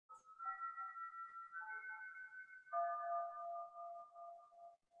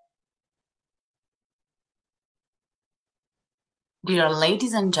Dear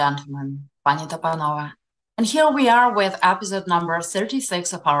ladies and gentlemen, пані та панове, and here we are with episode number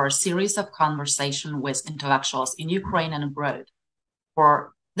 36 of our series of conversation with intellectuals in Ukraine and abroad.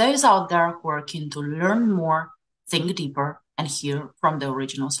 For those out there who are keen to learn more, think deeper, and hear from the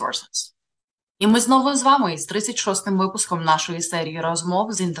original sources. І ми знову з вами із 36-м випуском нашої серії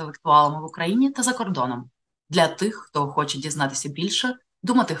розмов з інтелектуалами в Україні та за кордоном. Для тих, хто хоче дізнатися більше,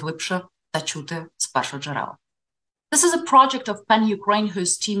 думати глибше та чути з першого джерела. This is a project of PEN Ukraine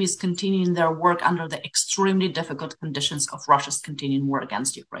whose team is continuing their work under the extremely difficult conditions of Russia's continuing war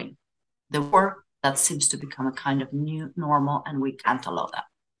against Ukraine. The war that seems to become a kind of new normal and we can't allow that.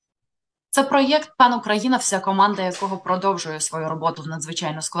 Це проєкт PEN Україна, вся команда якого продовжує свою роботу в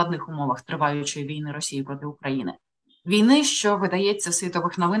надзвичайно складних умовах триваючої війни Росії проти України. Війни, що, видається, в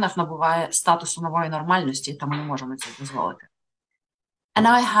світових новинах набуває статусу нової нормальності, та ми не можемо цього дозволити. And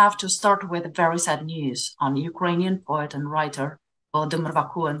I have to start with very sad news on Ukrainian poet and writer Volodymyr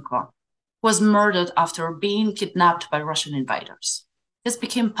Vakulenko, who was murdered after being kidnapped by Russian invaders. This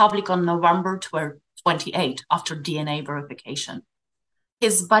became public on November 28 after DNA verification.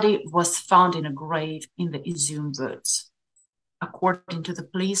 His body was found in a grave in the Izum woods. According to the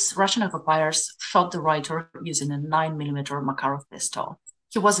police, Russian occupiers shot the writer using a 9mm Makarov pistol.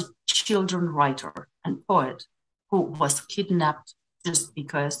 He was a children's writer and poet who was kidnapped just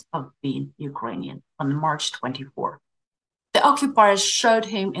because of being Ukrainian on March 24. The occupiers showed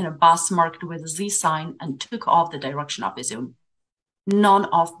him in a bus marked with a Z sign and took off the direction of Izum. None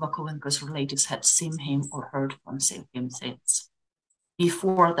of Vakulenko's relatives had seen him or heard from him since.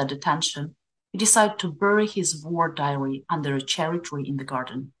 Before the detention, he decided to bury his war diary under a cherry tree in the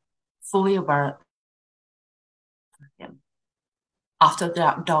garden, fully aware of him. After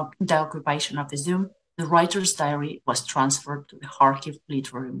the occupation of Izum, the writer's diary was transferred to the Kharkiv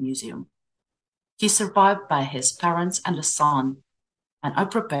Literary Museum. He survived by his parents and a son, and I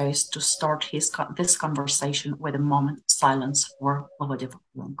propose to start this conversation with a moment of silence for Volodymyr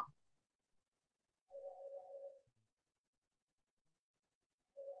Vakulenko.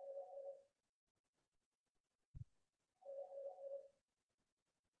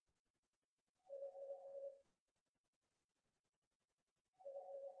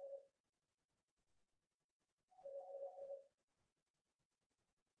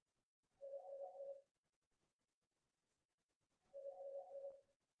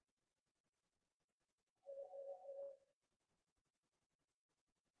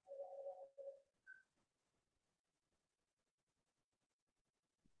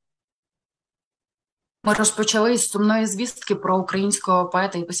 Ми розпочали з сумної звістки про українського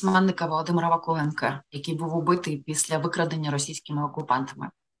поета і письменника Володимира Вакуленка, який був убитий після викрадення російськими окупантами.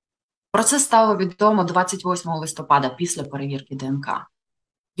 Про це стало відомо 28 листопада після перевірки ДНК.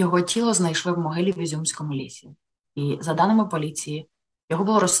 Його тіло знайшли в могилі в Ізюмському лісі. І, за даними поліції, його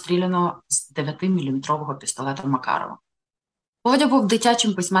було розстріляно з 9-мм пістолета Макарова. Володя був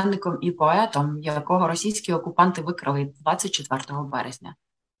дитячим письменником і поетом, якого російські окупанти викрали 24 березня.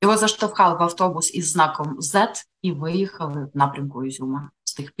 Його заштовхали в автобус із знаком Z і виїхали в напрямку Ізюма.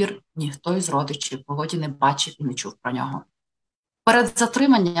 З тих пір ніхто із родичів Володі не бачив і не чув про нього. Перед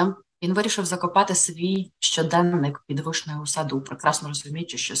затриманням він вирішив закопати свій щоденник під вишнею у саду, прекрасно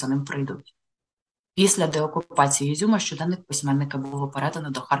розуміючи, що за ним прийдуть. Після деокупації Ізюма щоденник письменника було передано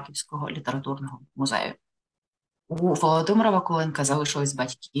до Харківського літературного музею. У Володимира Вакуленка залишились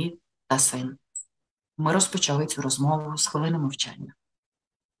батьки та син. Ми розпочали цю розмову з хвилини мовчання.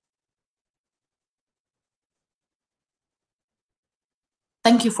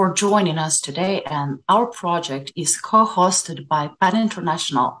 Thank you for joining us today, and our project is co-hosted by PEN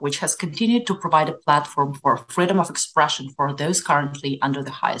International, which has continued to provide a platform for freedom of expression for those currently under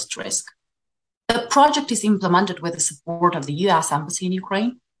the highest risk. The project is implemented with the support of the US Embassy in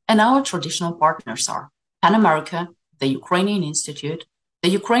Ukraine, and our traditional partners are PEN America, the Ukrainian Institute, the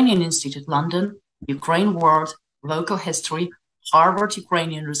Ukrainian Institute London, Ukraine World, Local History, Harvard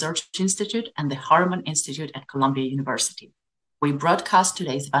Ukrainian Research Institute, and the Harriman Institute at Columbia University. We broadcast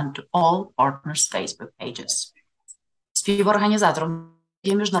today's event to all partners' Facebook pages. Співорганізатором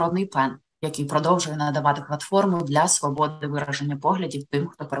є міжнародний ПЕН, який продовжує надавати платформу для свободи вираження поглядів тим,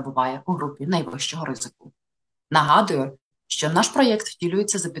 хто перебуває у групі найвищого ризику. Нагадую, що наш проєкт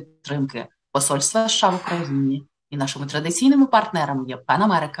втілюється за підтримки Посольства США в Україні, і нашими традиційними партнерами є PEN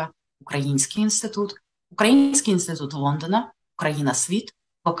Америка, Український інститут Лондона, Україна Світ,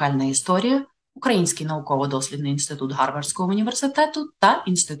 Локальна історія, Український науково-дослідний інститут Гарвардського університету та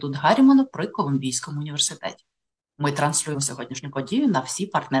інститут Гаррімана при Колумбійському університеті. Ми транслюємо сьогоднішню подію на всі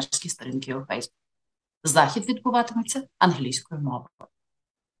партнерські сторінки у Facebook. Захід відбуватиметься англійською мовою.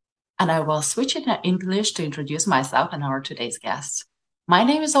 and I will switch into English to introduce myself and our today's guest. My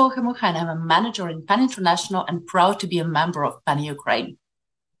name is Olha Mukha, and I'm a manager in PEN International and proud to be a member of PEN Ukraine.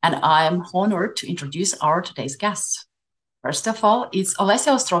 And I am honored to introduce our today's guest. First of all, it's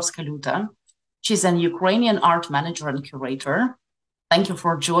Olesia Ostrovska-Liuta. She's an Ukrainian art manager and curator. Thank you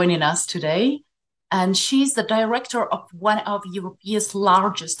for joining us today. And she's the director of one of Europe's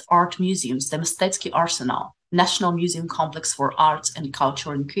largest art museums, the Mystetskyi Arsenal, National Museum Complex for Arts and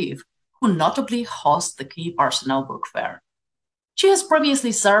Culture in Kyiv, who notably hosts the Kyiv Arsenal Book Fair. She has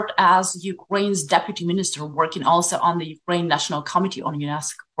previously served as Ukraine's deputy minister, working also on the Ukraine National Committee on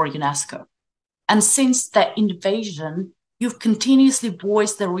UNESCO. And since the invasion, you've continuously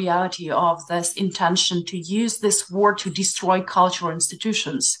voiced the reality of this intention to use this war to destroy cultural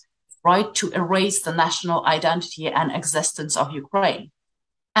institutions, right, to erase the national identity and existence of Ukraine.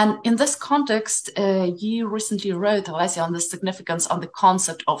 And in this context, you recently wrote, Olesia, on the significance of the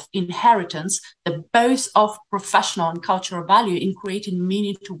concept of inheritance, the both of professional and cultural value in creating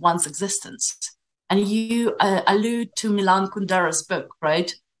meaning to one's existence. And you allude to Milan Kundera's book,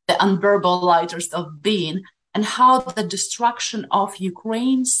 right, The Unbearable Lighters of Being, and how the destruction of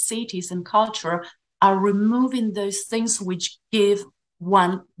Ukraine's cities and culture are removing those things which give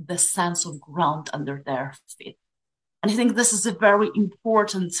one the sense of ground under their feet. And I think this is a very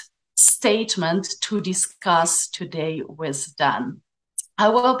important statement to discuss today with Dan.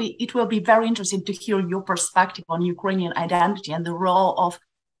 It will be very interesting to hear your perspective on Ukrainian identity and the role of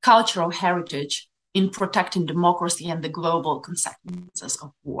cultural heritage in protecting democracy and the global consequences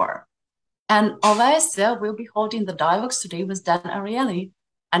of war. And Olesia will be holding the dialogues today with Dan Ariely,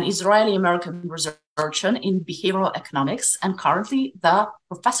 an Israeli-American researcher in behavioral economics and currently the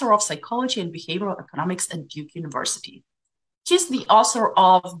professor of psychology and behavioral economics at Duke University. He's the author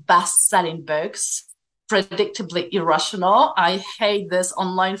of best-selling books, Predictably Irrational. I hate this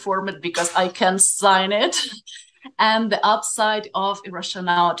online format because I can't sign it. And The Upside of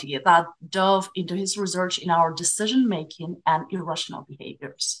Irrationality, that dove into his research in our decision-making and irrational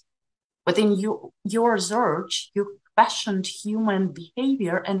behaviors. Within your research, you questioned human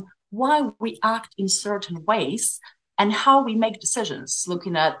behavior and why we act in certain ways and how we make decisions,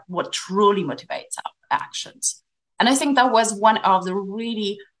 looking at what truly motivates our actions. And I think that was one of the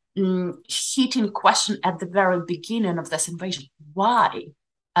really hitting questions at the very beginning of this invasion. Why?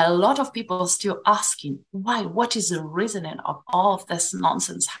 A lot of people are still asking, why? What is the reasoning of all of this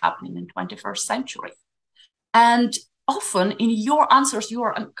nonsense happening in the 21st century? And often in your answers, you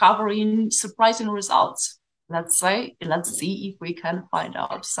are uncovering surprising results. Let's see if we can find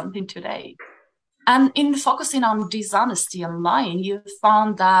out something today. And in focusing on dishonesty and lying, you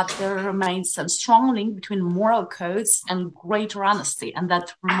found that there remains some strong link between moral codes and greater honesty, and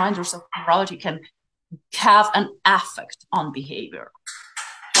that reminders of morality can have an effect on behavior.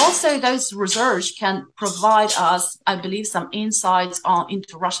 Also, those research can provide us, I believe, some insights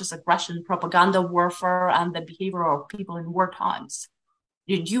into Russia's aggression, propaganda warfare, and the behavior of people in war times.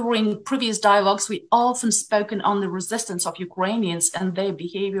 During previous dialogues, we often spoken on the resistance of Ukrainians and their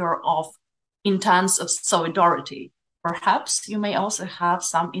behavior of intense of solidarity. Perhaps you may also have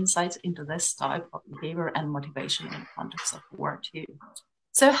some insights into this type of behavior and motivation in the context of war too.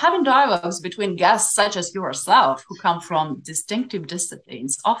 So having dialogues between guests such as yourself, who come from distinctive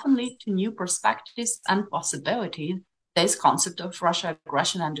disciplines, often lead to new perspectives and possibilities. This concept of Russia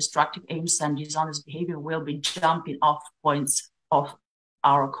aggression and destructive aims and dishonest behavior will be jumping off points of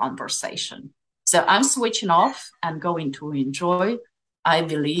our conversation. So I'm switching off and going to enjoy, I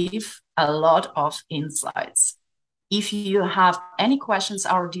believe, a lot of insights. If you have any questions,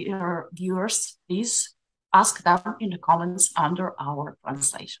 our dear viewers, please ask them in the comments under our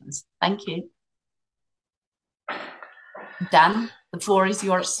translations. Thank you. Dan, the floor is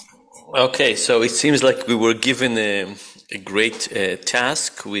yours. Okay, so it seems like we were given a great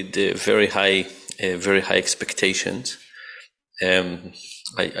task with very high expectations.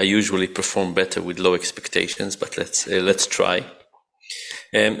 I usually perform better with low expectations, but let's try.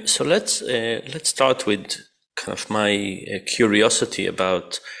 So let's start with kind of my curiosity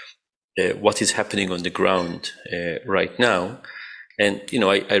about what is happening on the ground right now. And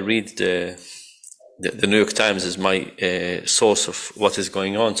I read the New York Times as my source of what is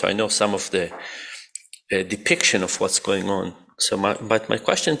going on, so I know some of the depiction of what's going on. So but my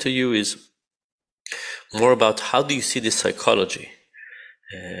question to you is more about how do you see the psychology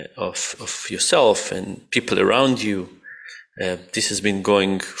of yourself and people around you? This has been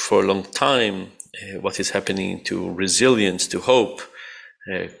going for a long time. What is happening to resilience, to hope,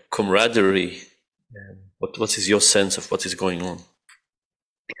 camaraderie? What is your sense of what is going on?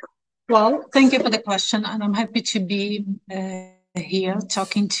 Well, thank you for the question, and I'm happy to be here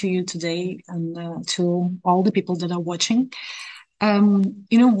talking to you today and to all the people that are watching.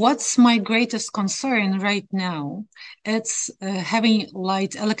 What's my greatest concern right now? It's having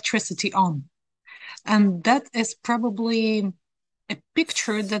light, electricity on. And that is probably a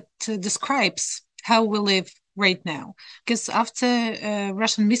picture that describes how we live right now. Because after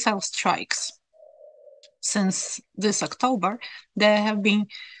Russian missile strikes, since this October, there have been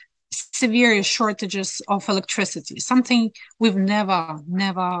severe shortages of electricity, something we've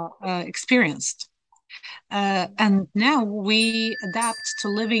never experienced. And now we adapt to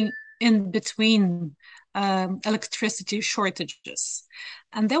living in between electricity shortages.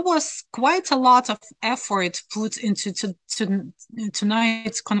 And there was quite a lot of effort put into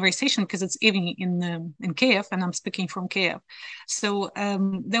tonight's conversation, because it's evening in Kiev, and I'm speaking from Kiev. So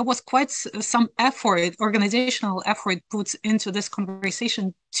there was quite some effort, organizational effort, put into this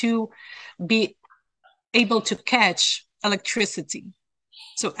conversation to be able to catch electricity.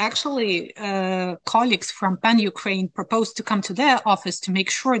 So actually, colleagues from Pan-Ukraine proposed to come to their office to make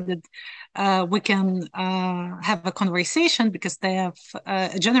sure that we can have a conversation, because they have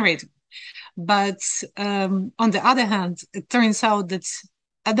a generator. But on the other hand, it turns out that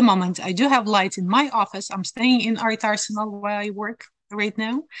at the moment, I do have light in my office. I'm staying in Art Arsenal where I work right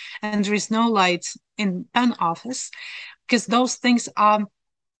now, and there is no light in Pan office, because those things are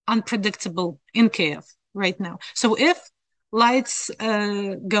unpredictable in Kiev right now. So if lights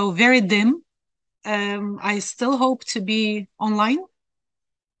go very dim, I still hope to be online,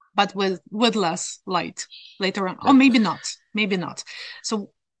 but with less light later on, or maybe not.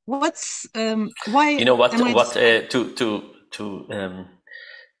 So what's why?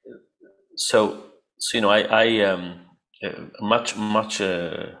 I much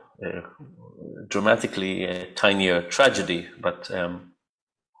dramatically tinier tragedy, but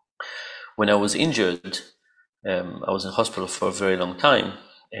when I was injured, I was in hospital for a very long time,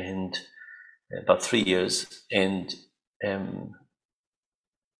 and about 3 years. And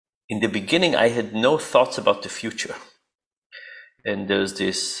in the beginning, I had no thoughts about the future. And there's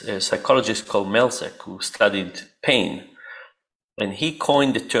this psychologist called Melzek who studied pain, and he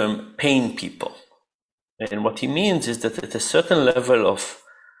coined the term pain people. And what he means is that at a certain level of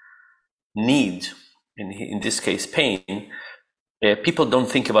need, in this case pain, people don't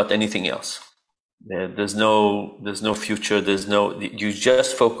think about anything else. There's no future. You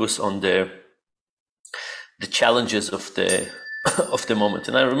just focus on the challenges of the moment.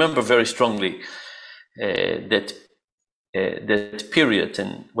 And I remember very strongly that period,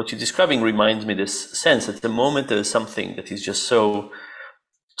 and what you're describing reminds me this sense that the moment there is something that is just so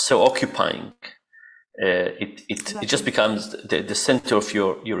occupying, it just becomes the center of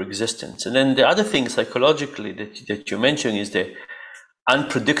your existence. And then the other thing psychologically that you mentioned is the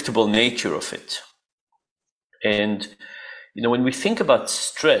unpredictable nature of it. And when we think about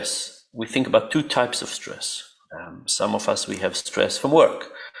stress, we think about two types of stress. Some of us, we have stress from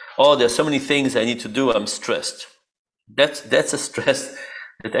work. Oh, there's so many things I need to do, I'm stressed. That's a stress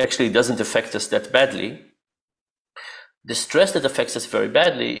that actually doesn't affect us that badly. The stress that affects us very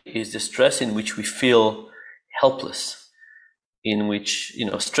badly is the stress in which we feel helpless, in which,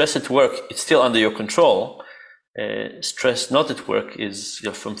 stress at work, it's still under your control. Stress not at work is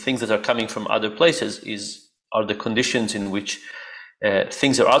from things that are coming from other places, are the conditions in which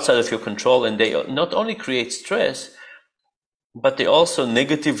things are outside of your control, and they not only create stress, but they also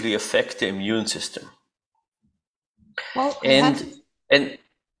negatively affect the immune system. Well,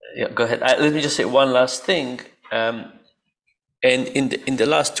 go ahead. Let me just say one last thing. And in the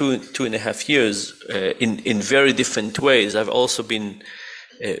last two and a half years, in very different ways, I've also been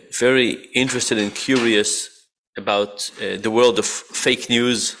very interested and curious about the world of fake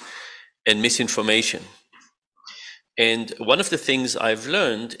news and misinformation. And one of the things I've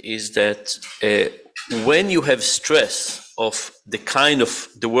learned is that when you have stress of the kind of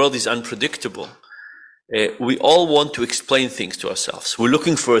the world is unpredictable, we all want to explain things to ourselves. We're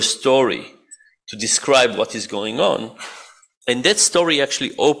looking for a story to describe what is going on. And that story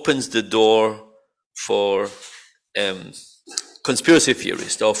actually opens the door for conspiracy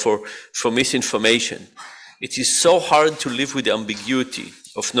theorists or for misinformation. It is so hard to live with the ambiguity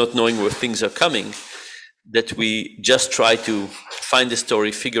of not knowing where things are coming that we just try to find a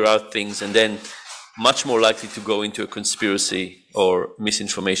story, figure out things, and then much more likely to go into a conspiracy or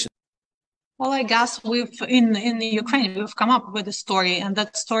misinformation. Well, I guess in Ukraine, we've come up with a story, and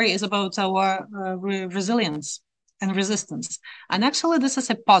that story is about our resilience and resistance. And actually, this is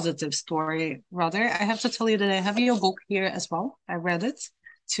a positive story, rather. I have to tell you that I have your book here as well. I read it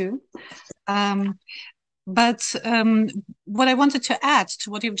too. But what I wanted to add to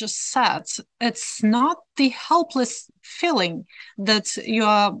what you've just said, it's not the helpless feeling that you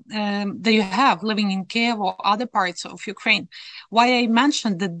have living in Kiev or other parts of Ukraine. Why I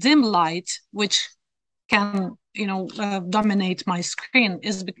mentioned the dim light, which can dominate my screen,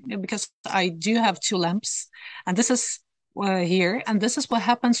 is because I do have two lamps, and this is here, and this is what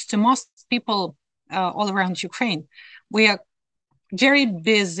happens to most people all around Ukraine. We are very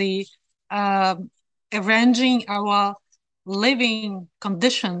busy arranging our living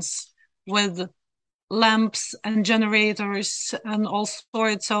conditions with lamps and generators and all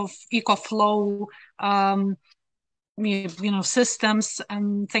sorts of eco-flow systems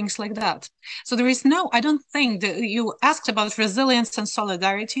and things like that. So there is I don't think that you asked about resilience and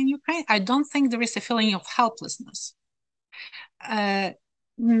solidarity in Ukraine. I don't think there is a feeling of helplessness. By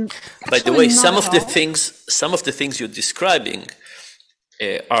the way, some of the things you're describing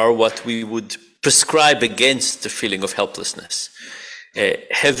are what we would prescribe against the feeling of helplessness.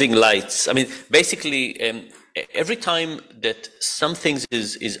 Having lights. I mean, basically, every time that something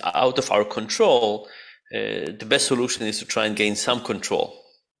is out of our control, the best solution is to try and gain some control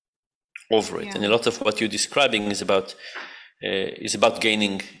over it. Yeah. And a lot of what you're describing is about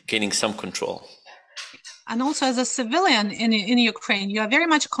gaining some control. And also, as a civilian in Ukraine, you are very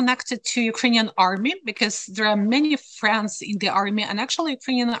much connected to Ukrainian army, because there are many friends in the army, and actually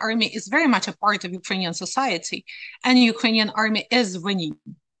Ukrainian army is very much a part of Ukrainian society, and Ukrainian army is winning.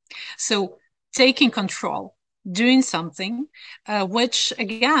 So taking control, doing something, which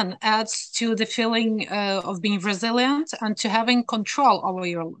again adds to the feeling of being resilient and to having control over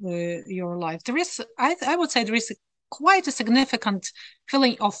your life. There is, I would say, there is quite a significant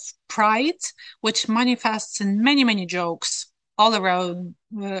feeling of pride, which manifests in many jokes all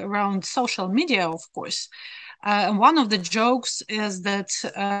around social media, of course. And one of the jokes is that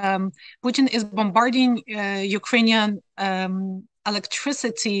Putin is bombarding Ukrainian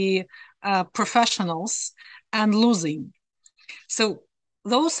electricity professionals and losing. So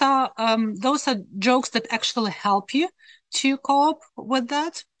those are jokes that actually help you to cope with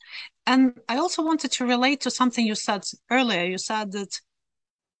that. And I also wanted to relate to something you said earlier. You said that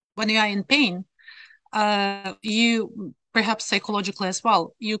when you are in pain, you, perhaps psychologically as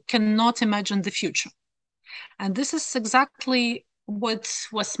well, you cannot imagine the future. And this is exactly what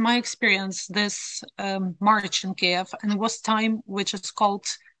was my experience this March in Kiev. And it was time which is called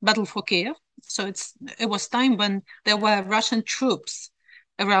Battle for Kiev. So it was time when there were Russian troops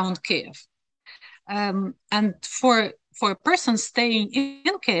around Kiev. And for a person staying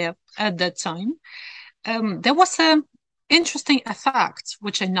in Kiev at that time, there was an interesting effect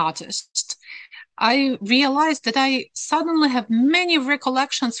which I noticed. I realized that I suddenly have many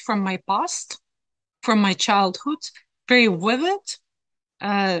recollections from my past, from my childhood, very vivid,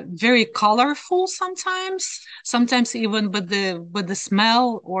 very colorful sometimes even with the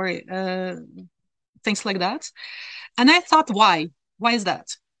smell or things like that. And I thought, why is that?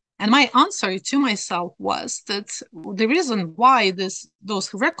 And my answer to myself was that the reason why those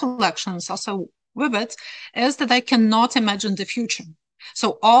recollections are so vivid is that I cannot imagine the future.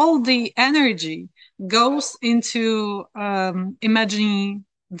 So all the energy goes into imagining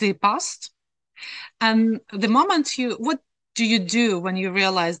the past. And the moment what do you do when you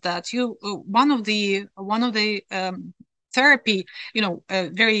realize that one of the therapy,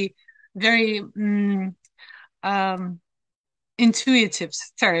 very intuitive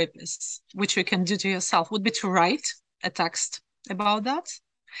therapies, which you can do to yourself, would be to write a text about that.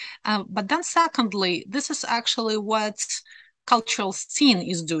 But then secondly, this is actually what cultural scene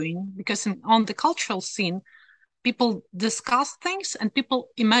is doing, because on the cultural scene, people discuss things and people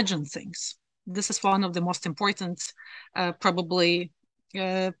imagine things. This is one of the most important, probably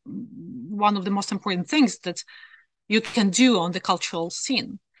one of the most important things that you can do on the cultural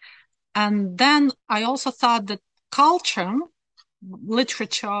scene. And then I also thought that culture,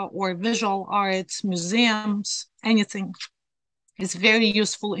 literature or visual arts, museums, anything is very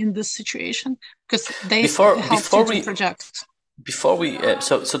useful in this situation, because they help you to project. Before we,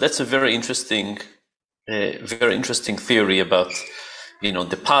 so that's a very interesting theory about,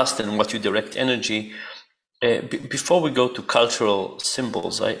 the past and what you direct energy. Before we go to cultural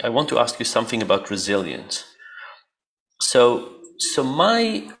symbols, I want to ask you something about resilience. So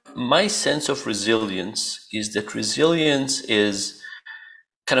my sense of resilience is that resilience is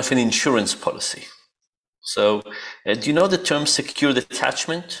kind of an insurance policy. So do you know the term secured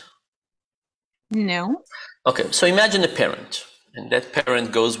attachment? No. Okay, so imagine a parent, and that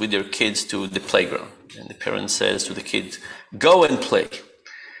parent goes with their kids to the playground, and the parent says to the kid, go and play.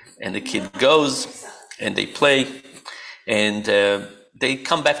 And the kid goes and they play, and they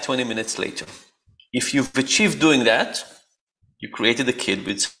come back 20 minutes later. If you've achieved doing that, you created a kid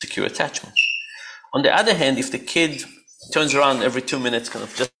with secure attachment. On the other hand, if the kid turns around every 2 minutes, kind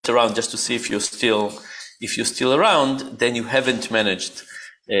of just around, just to see if you're still around, then you haven't managed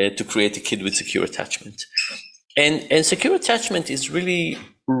to create a kid with secure attachment. And secure attachment is really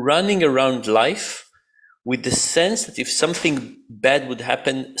running around life with the sense that if something bad would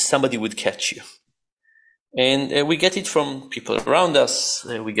happen, somebody would catch you. And we get it from people around us.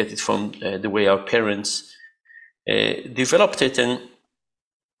 We get it from the way our parents developed it. And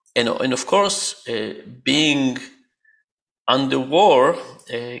of course, being under war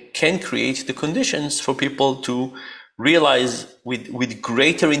can create the conditions for people to realize with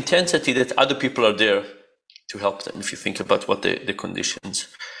greater intensity that other people are there to help them. If you think about what the conditions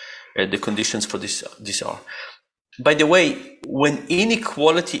for this are. By the way, when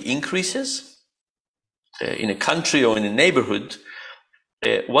inequality increases in a country or in a neighborhood,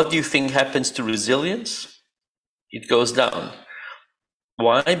 what do you think happens to resilience? It goes down.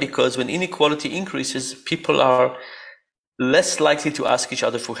 Why? Because when inequality increases, people are less likely to ask each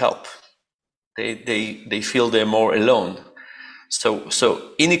other for help. They feel they're more alone.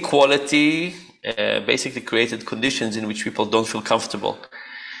 So inequality basically created conditions in which people don't feel comfortable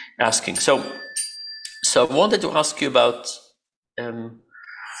asking. So I wanted to ask you about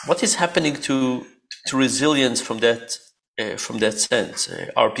what is happening to resilience from that sense.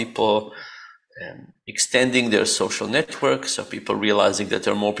 Are people extending their social networks? Are people realizing that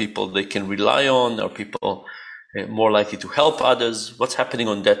there are more people they can rely on? Are people more likely to help others? What's happening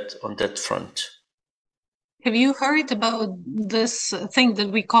on that front? Have you heard about this thing that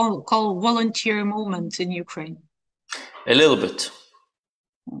we call volunteer movement in Ukraine? A little bit.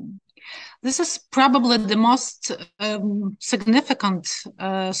 This is probably the most significant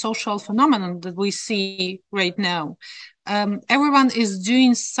social phenomenon that we see right now. Everyone is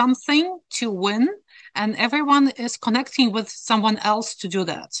doing something to win, and everyone is connecting with someone else to do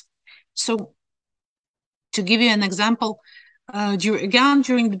that. So, to give you an example,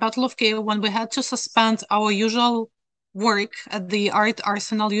 during the Battle of Kiev, when we had to suspend our usual work at the Art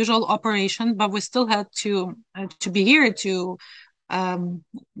Arsenal, usual operation, but we still had to be here to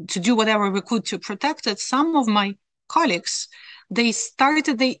do whatever we could to protect it. Some of my colleagues, they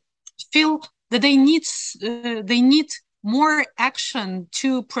feel that they need more action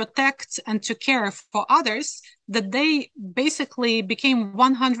to protect and to care for others, that they basically became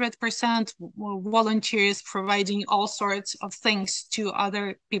 100% volunteers, providing all sorts of things to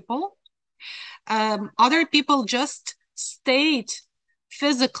other people. Other people just stayed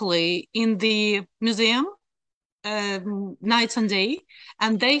physically in the museum night and day,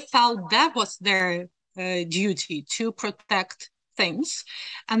 and they felt that was their duty to protect things.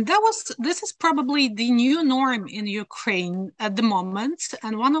 And this is probably the new norm in Ukraine at the moment,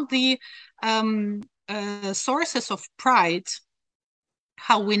 and one of the sources of pride,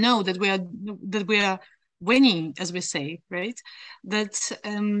 how we know that we are winning, as we say, right? That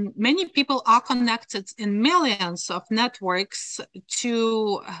many people are connected in millions of networks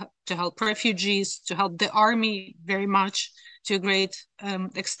to help refugees, to help the army very much, to a great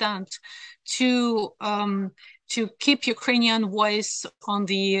extent, to keep Ukrainian voice on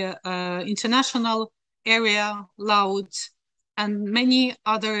the international area loud, and many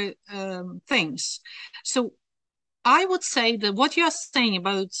other things. So I would say that what you are saying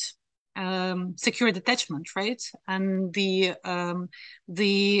about secure detachment, right, and the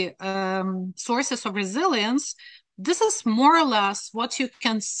sources of resilience, this is more or less what you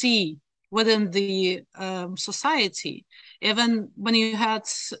can see within the society. Even when you had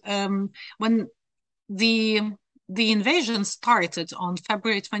when the invasion started on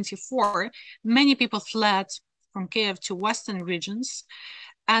February 24, many people fled from Kiev to western regions,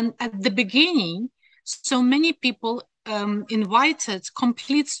 and at the beginning, so many people invited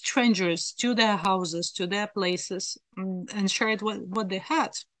complete strangers to their houses, to their places, and shared what they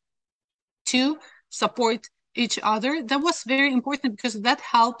had to support each other. That was very important because that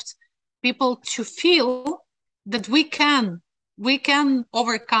helped people to feel that we can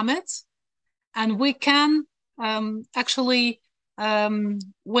overcome it, and we can actually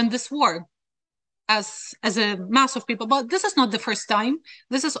win this war as a mass of people. But this is not the first time.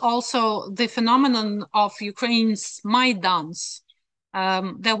 This is also the phenomenon of Ukraine's Maidans.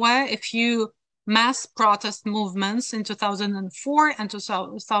 There were a few mass protest movements in 2004 and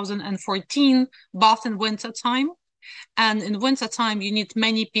 2014, both in winter time. And in winter time, you need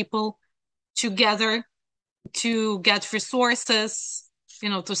many people together to get resources,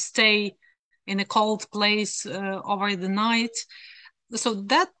 to stay in a cold place over the night. So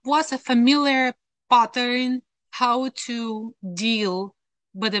that was a familiar pattern how to deal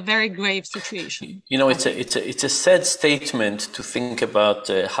but a very grave situation. You know, it's a sad statement to think about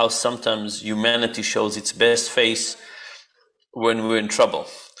how sometimes humanity shows its best face when we're in trouble,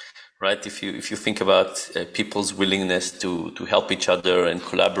 right? If you think about people's willingness to help each other and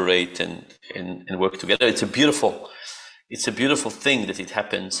collaborate and work together, it's a beautiful thing that it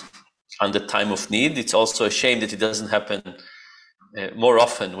happens under time of need. It's also a shame that it doesn't happen more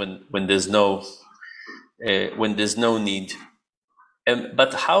often when there's no need.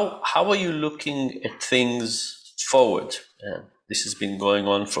 But how are you looking at things forward? This has been going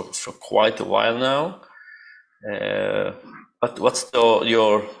on for quite a while now. But what's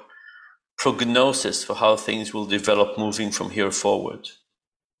your prognosis for how things will develop moving from here forward?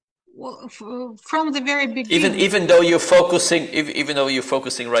 Well, from the very beginning, even though you're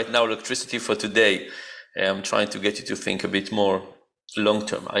focusing right now electricity for today, I'm trying to get you to think a bit more long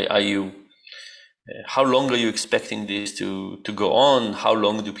term. How long are you expecting this to go on? How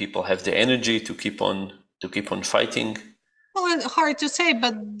long do people have the energy to keep on fighting? Well, it's hard to say,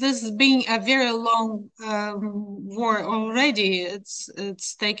 but this being a very long war already,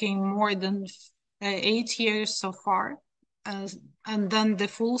 it's taking more than 8 years so far, and then the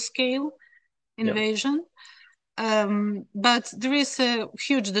full-scale invasion. But there is a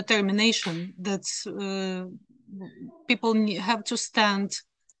huge determination that people have to stand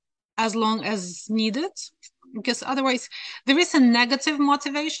as long as needed, because otherwise there is a negative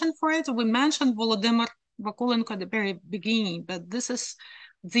motivation for it. We mentioned Volodymyr Vakulenko at the very beginning, but this is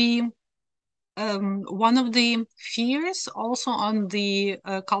the one of the fears also on the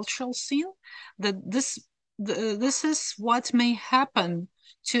cultural scene, that this is what may happen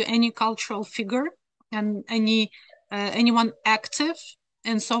to any cultural figure and anyone active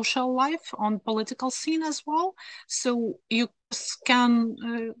in social life, on political scene as well. So you can't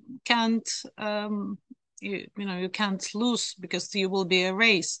you can't lose, because you will be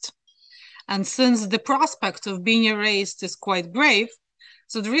erased. And since the prospect of being erased is quite grave,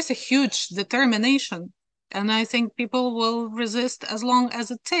 so there is a huge determination, and I think people will resist as long as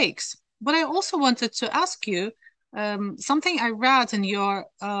it takes. But I also wanted to ask you something I read in your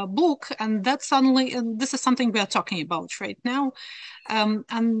book, and this is something we are talking about right now,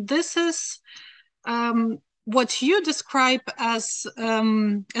 and this is what you describe as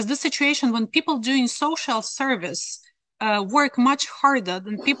the situation when people doing social service work much harder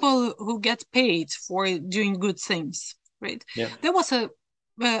than people who get paid for doing good things, right? Yeah. There was a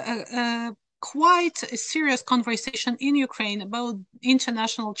quite a serious conversation in Ukraine about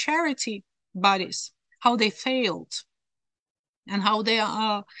international charity bodies, how they failed and how they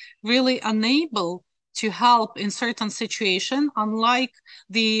are really unable to help in certain situations, unlike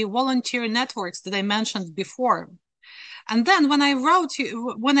the volunteer networks that I mentioned before. And then when I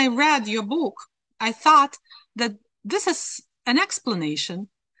read your book, I thought that this is an explanation.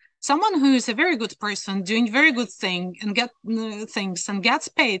 Someone who is a very good person doing very good thing and things and gets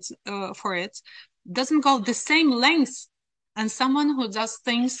paid for it doesn't go the same length as someone who does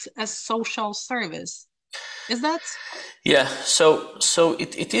things as social service. Is that? Yeah. So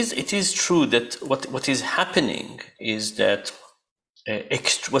it is true that what is happening is that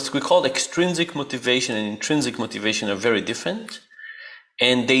what we call extrinsic motivation and intrinsic motivation are very different,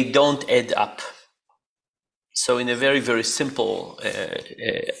 and they don't add up. So in a very, very simple,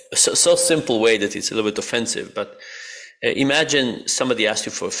 so simple way that it's a little bit offensive, but imagine somebody asked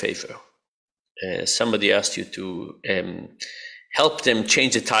you for a favor. Somebody asked you to help them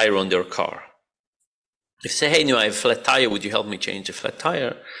change a tire on their car. If you say, hey, I have a flat tire, would you help me change a flat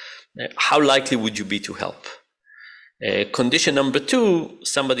tire? How likely would you be to help? Condition number 2,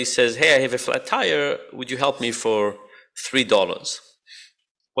 somebody says, hey, I have a flat tire, would you help me for $3?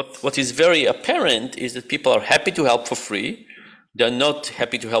 What is very apparent is that people are happy to help for free. They're not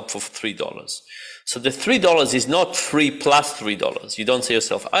happy to help for $3. So the $3 is not free plus $3. You don't say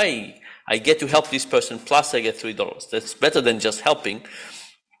yourself, I get to help this person plus I get $3. That's better than just helping.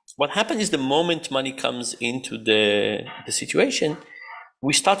 What happens is the moment money comes into the situation,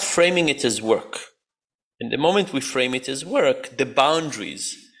 we start framing it as work. And the moment we frame it as work, the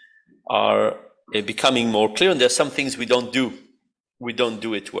boundaries are becoming more clear, and there are some things we don't do. We don't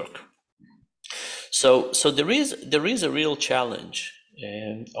do at work. So there is a real challenge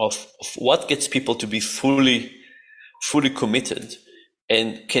of what gets people to be fully committed,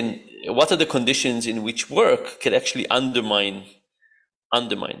 and what are the conditions in which work can actually undermine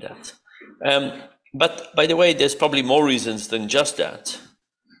that. But by the way, there's probably more reasons than just that.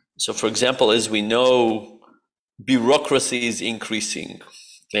 So for example, as we know, bureaucracy is increasing,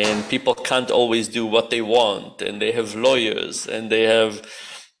 and people can't always do what they want, and they have lawyers, and they have,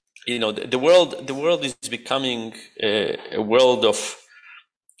 the world is becoming a world of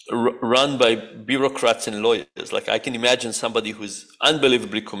run by bureaucrats and lawyers. Like I can imagine somebody who's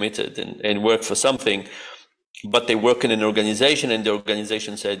unbelievably committed and work for something, but they work in an organization and the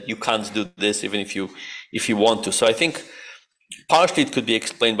organization said, you can't do this even if you want to. So I think partially it could be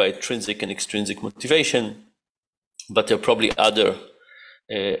explained by intrinsic and extrinsic motivation, but there are probably other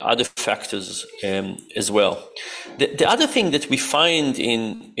factors as well. The other thing that we find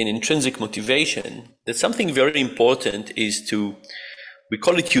in intrinsic motivation, that's something very important, is we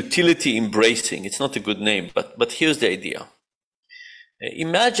call it utility embracing. It's not a good name, but here's the idea.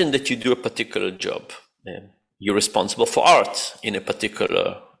 Imagine that you do a particular job. You're responsible for art in a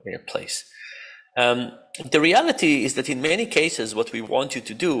particular place. The reality is that in many cases, what we want you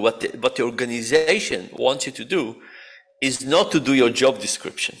to do, what the organization wants you to do, is not to do your job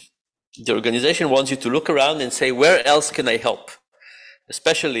description. The organization wants you to look around and say, where else can I help?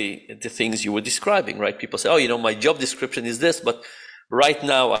 Especially the things you were describing, right? People say, oh, my job description is this, but right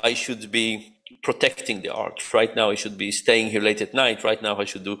now I should be protecting the art. Right now I should be staying here late at night. Right now I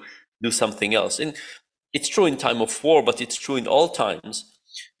should do something else. And it's true in time of war, but it's true in all times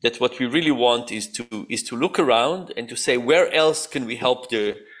that what we really want is to look around and to say, where else can we help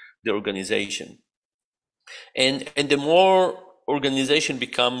the organization? And the more organization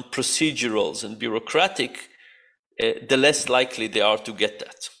become procedurals and bureaucratic, the less likely they are to get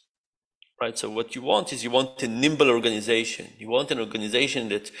that, right? So what you want is a nimble organization. You want an organization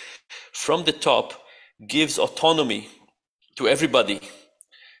that from the top gives autonomy to everybody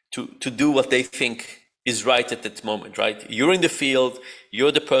to do what they think is right at that moment, right? You're in the field,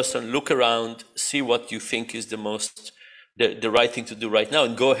 you're the person, look around, see what you think is the right thing to do right now,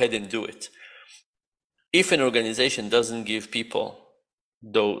 and go ahead and do it. If an organization doesn't give people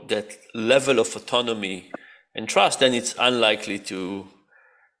though that level of autonomy and trust, then it's unlikely to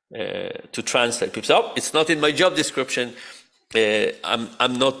translate. People say, oh, it's not in my job description,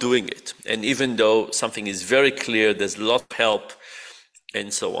 I'm not doing it. And even though something is very clear, there's a lot of help,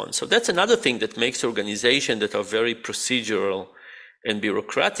 and so on. So that's another thing that makes organizations that are very procedural and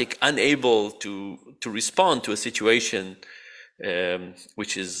bureaucratic unable to respond to a situation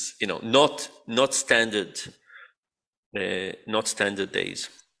which is not standard days.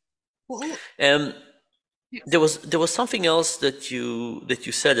 Well, there was something else that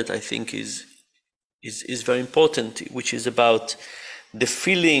you said that I think is very important, which is about the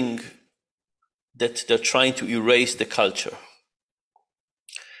feeling that they're trying to erase the culture.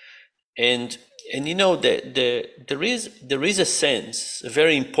 And there is a sense, a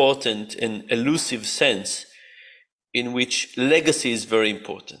very important and elusive sense, in which legacy is very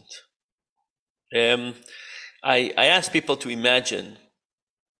important. I ask people to imagine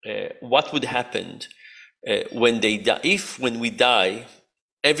what would happen when they die, if when we die,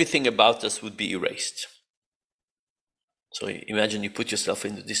 everything about us would be erased. So imagine you put yourself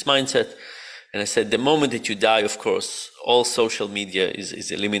into this mindset. And I said, the moment that you die, of course, all social media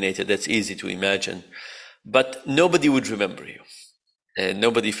is eliminated. That's easy to imagine. But nobody would remember you. And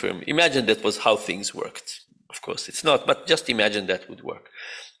imagine that was how things worked. Of course, it's not, but just imagine that would work.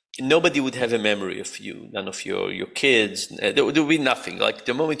 Nobody would have a memory of you, none of your kids. There would be nothing. Like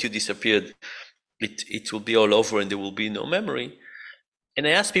the moment you disappeared, it will be all over and there will be no memory. And I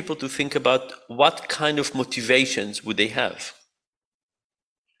asked people to think about what kind of motivations would they have.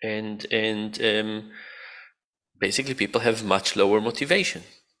 And basically people have much lower motivation.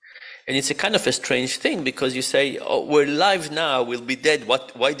 And it's a kind of a strange thing because you say, oh, we're alive now, we'll be dead.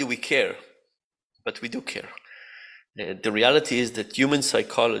 Why do we care? But we do care. The reality is that human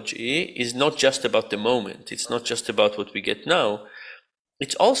psychology is not just about the moment. It's not just about what we get now.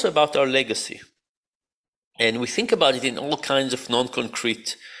 It's also about our legacy. And we think about it in all kinds of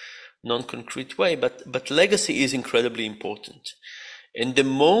non-concrete way, but legacy is incredibly important. And the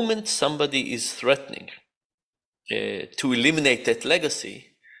moment somebody is threatening to eliminate that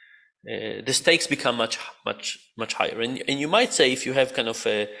legacy, the stakes become much higher. And you might say, if you have kind of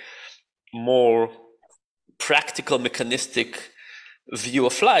a more practical, mechanistic view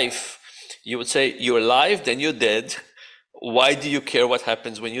of life, you would say, you're alive, then you're dead. Why do you care what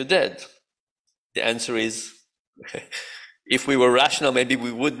happens when you're dead? The answer is, if we were rational, maybe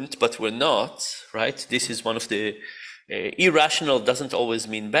we wouldn't, but we're not, right? This is one of the irrational doesn't always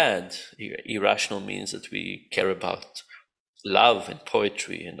mean bad. Irrational means that we care about love and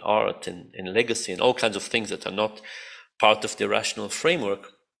poetry and art and legacy and all kinds of things that are not part of the rational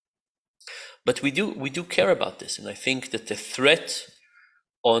framework. But we do care about this, and I think that the threat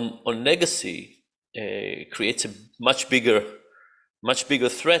on legacy creates a much bigger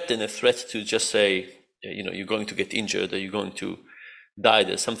threat than a threat to just say, you're going to get injured or you're going to die.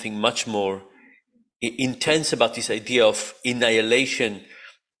 There's something much more intense about this idea of annihilation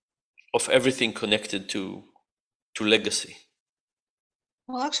everything connected to legacy.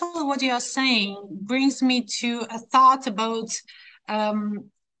 Well, actually, what you are saying brings me to a thought about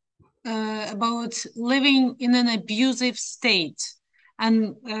living in an abusive state.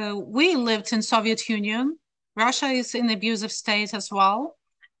 And we lived in Soviet Union. Russia is in abusive state as well.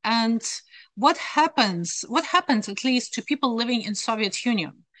 And what happens at least to people living in Soviet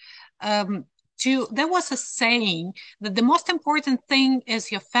Union? There was a saying that the most important thing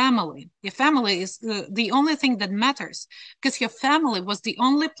is your family. Your family is the only thing that matters, because your family was the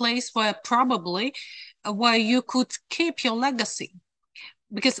only place where you could keep your legacy.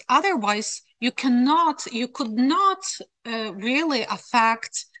 Because otherwise you could not really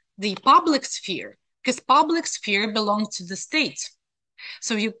affect the public sphere, because public sphere belonged to the state.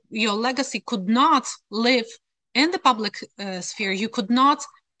 So your legacy could not live in the public sphere. You could not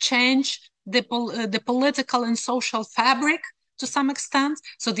change the political and social fabric to some extent.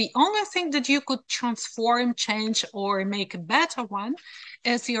 So the only thing that you could transform, change, or make a better one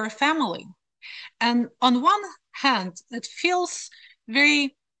is your family. And on one hand, it feels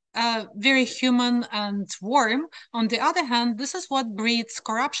very human and warm. On the other hand, this is what breeds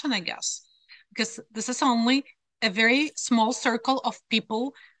corruption, I guess, because this is only a very small circle of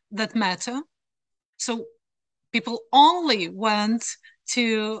people that matter. So people only want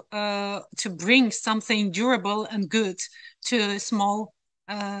to bring something durable and good to a small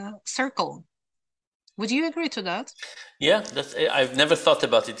circle. Would you agree to that? Yeah, I've never thought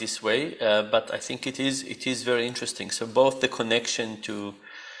about it this way, but I think it is very interesting. So both the connection to,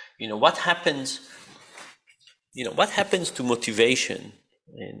 what happens to motivation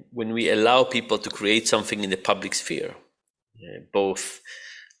when we allow people to create something in the public sphere, both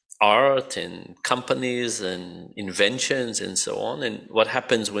art and companies and inventions and so on, and what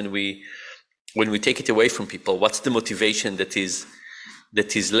happens when we take it away from people? What's the motivation that is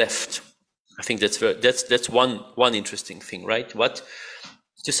left? I think that's one interesting thing, right? What,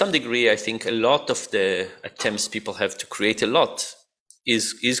 to some degree, I think a lot of the attempts people have to create a lot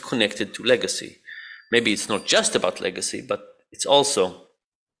is connected to legacy. Maybe it's not just about legacy, but it's also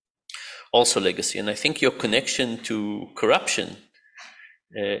legacy. And I think your connection to corruption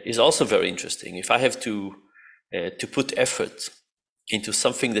is also very interesting. If I have to put effort into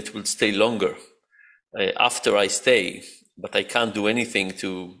something that will stay longer after I stay, but I can't do anything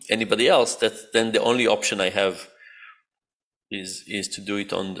to anybody else, then the only option I have is to do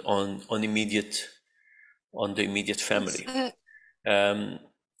it on the immediate family.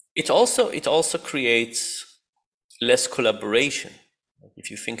 It also creates less collaboration. If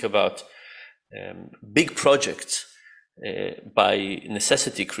you think about big projects, by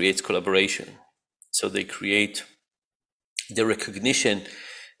necessity creates collaboration. So they create the recognition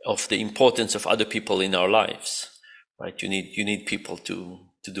of the importance of other people in our lives, right? You need people to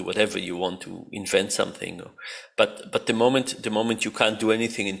do whatever you want, to invent something. But the moment you can't do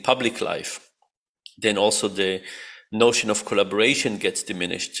anything in public life, then also the notion of collaboration gets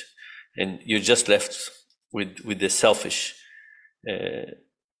diminished, and you're just left with the selfish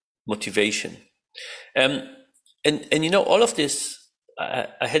motivation. And all of this,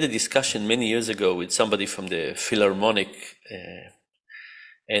 I had a discussion many years ago with somebody from the Philharmonic,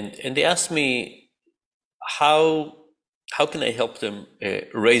 and they asked me how can I help them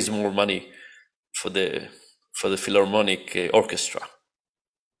raise more money for the Philharmonic orchestra.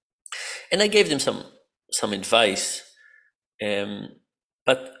 And I gave them some advice,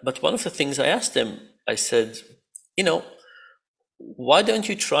 but one of the things I asked them, I said, why don't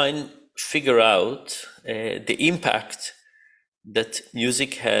you try and figure out the impact that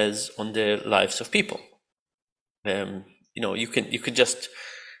music has on the lives of people? You can just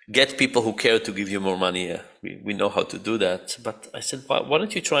get people who care to give you more money. We know how to do that. But I said, why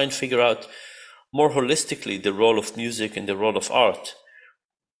don't you try and figure out more holistically the role of music and the role of art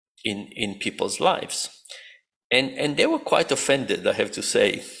in people's lives? And they were quite offended, I have to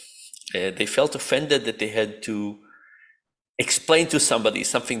say. They felt offended that they had to explain to somebody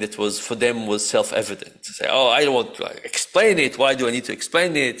something that was for them was self-evident. Say, I don't want to explain it. Why do I need to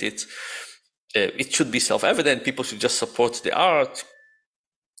explain it? It should be self-evident. People should just support the art.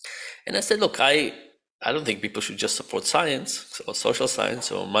 And I said, look, I don't think people should just support science or social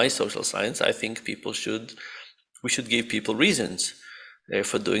science or my social science. I think we should give people reasons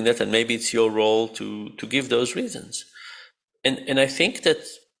for doing that, and maybe it's your role to give those reasons. And I think that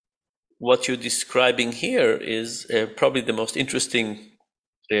what you're describing here is probably the most interesting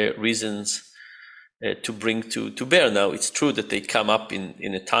reasons to bring to bear. Now, it's true that they come up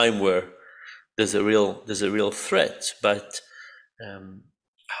in a time where there's a real threat, but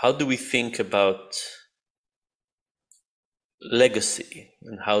how do we think about legacy,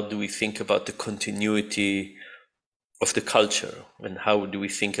 and how do we think about the continuity of the culture, and how do we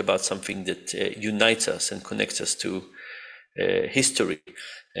think about something that unites us and connects us to history?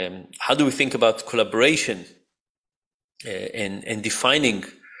 How do we think about collaboration and defining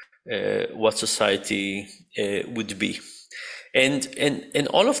what society would be? And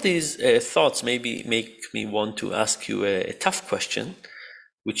all of these thoughts maybe make me want to ask you a tough question,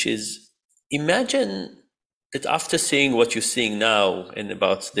 which is, imagine that after seeing what you're seeing now and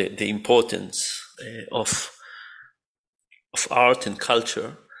about the importance of art and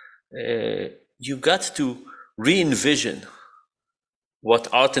culture, you got to re-envision what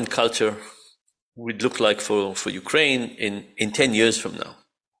art and culture would look like for Ukraine in 10 years from now.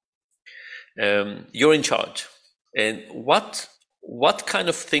 You're in charge. And what kind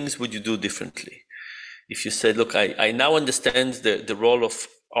of things would you do differently? If you said, look, I now understand the role of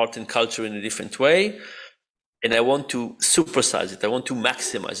art and culture in a different way, and I want to supersize it, I want to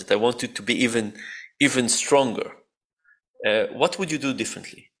maximize it, I want it to be even stronger. What would you do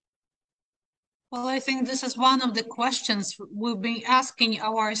differently? Well, I think this is one of the questions we've been asking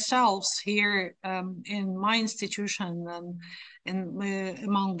ourselves here in my institution and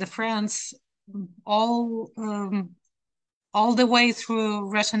among the friends all the way through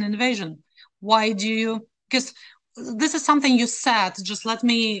Russian invasion. Why do you? Because this is something you said. Just let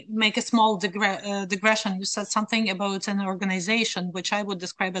me make a small digression. You said something about an organization, which I would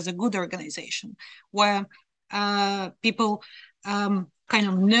describe as a good organization, where people kind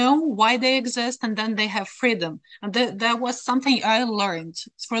of know why they exist, and then they have freedom. And that was something I learned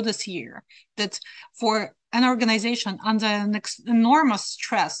through this year, that for an organization under an enormous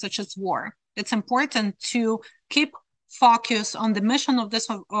stress, such as war, it's important to keep focus on the mission of this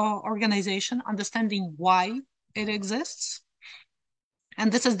organization, understanding why it exists. And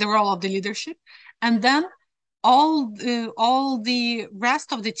this is the role of the leadership. And then all the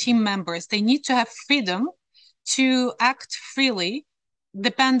rest of the team members, they need to have freedom to act freely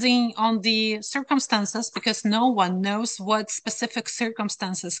depending on the circumstances, because no one knows what specific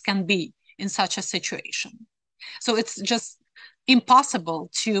circumstances can be in such a situation. So it's just impossible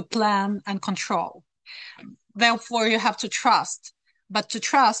to plan and control. Therefore, you have to trust. But to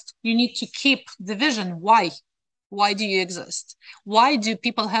trust, you need to keep the vision. Why? Why do you exist? Why do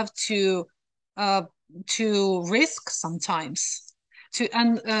people have to risk sometimes?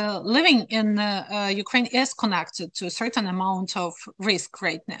 Living in Ukraine is connected to a certain amount of risk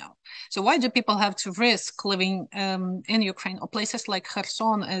right now. So why do people have to risk living in Ukraine, or places like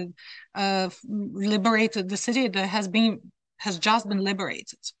Kherson, liberated, the city that has just been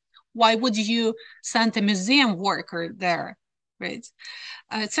liberated? Why would you send a museum worker there, right?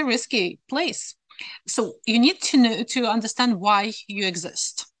 It's a risky place. So you need to understand why you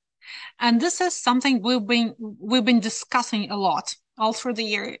exist. And this is something we've been discussing a lot all through the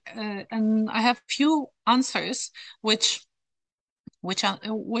year, and I have few answers, which I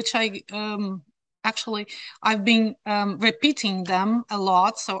actually I've been repeating them a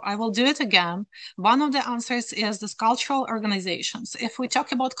lot, so I will do it again. One of the answers is this cultural organizations. If we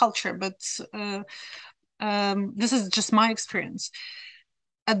talk about culture, but this is just my experience,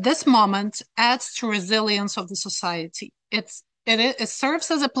 at this moment adds to resilience of the society. It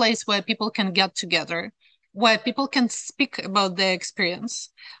serves as a place where people can get together, where people can speak about their experience,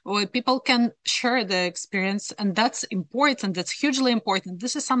 where people can share their experience, and that's important. That's hugely important.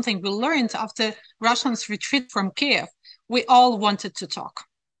 This is something we learned after Russians retreat from Kiev. We all wanted to talk,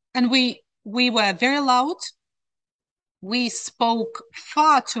 and we were very loud. We spoke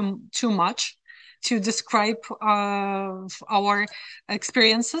far too much to describe our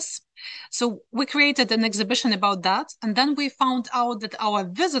experiences. So we created an exhibition about that, and then we found out that our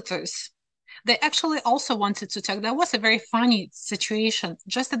visitors, they actually also wanted to talk. That was a very funny situation.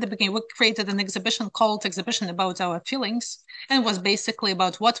 Just at the beginning, we created an exhibition called Exhibition About Our Feelings, and it was basically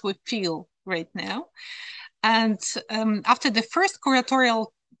about what we feel right now. And after the first curatorial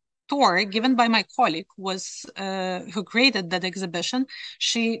tour given by my colleague, who created that exhibition,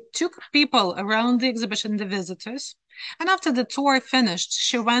 she took people around the exhibition, the visitors, and after the tour finished,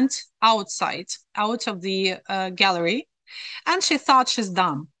 she went outside, out of the gallery, and she thought she's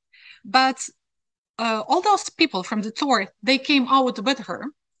done. But all those people from the tour, they came out with her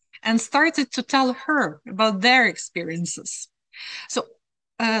and started to tell her about their experiences. So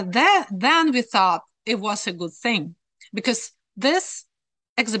then we thought it was a good thing, because this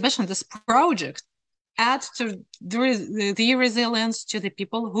exhibition, this project, adds to the resilience to the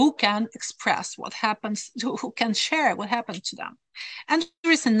people who can express what happens, who can share what happened to them. And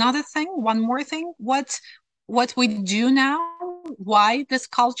there is another thing, one more thing. What we do now why this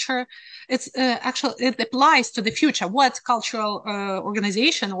culture, it's actually, it applies to the future. What cultural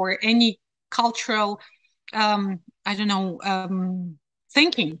organization or any cultural, I don't know,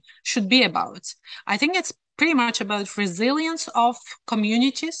 thinking should be about. I think it's pretty much about resilience of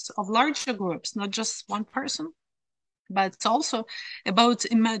communities, of larger groups, not just one person, but it's also about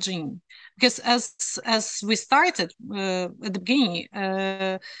imagining. Because as we started at the beginning,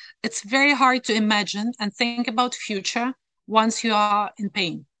 it's very hard to imagine and think about future once you are in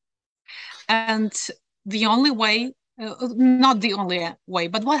pain. And the only way, not the only way,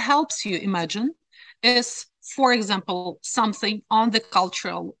 but what helps you imagine is, for example, something on the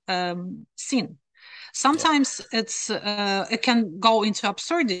cultural scene. Sometimes it's it can go into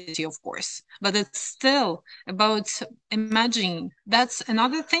absurdity, of course, but it's still about imagining. That's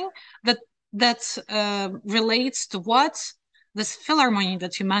another thing that relates to what this philharmony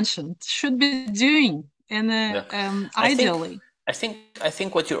that you mentioned should be doing in ideally. I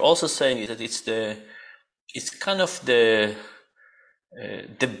think what you're also saying is that it's kind of the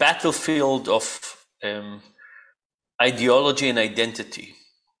battlefield of ideology and identity.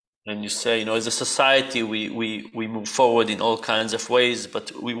 And you say, you know, as a society, we move forward in all kinds of ways,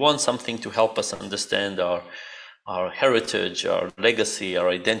 but we want something to help us understand our heritage, our legacy, our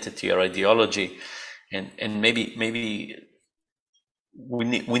identity, our ideology, and maybe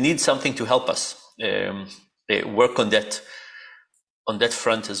we need something to help us work on that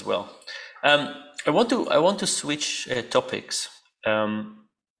front as well. I want to switch topics.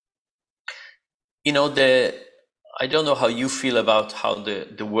 You know, I don't know how you feel about how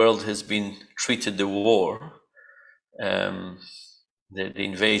the world has been treated, the war, the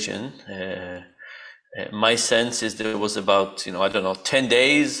invasion. My sense is there was about, you know, I don't know, 10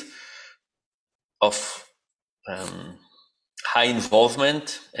 days of high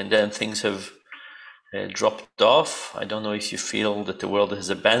involvement, and then things have dropped off. I don't know if you feel that the world has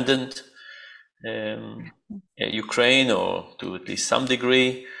abandoned Ukraine, or to at least some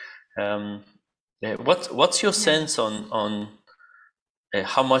degree. What's your sense on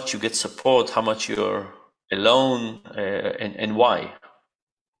how much you get support, how much you're alone, and why?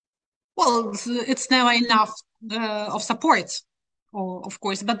 Well, it's never enough of support, of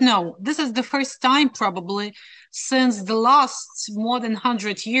course, but no, this is the first time probably since the last more than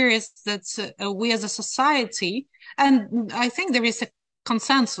 100 years that we as a society, and I think there is a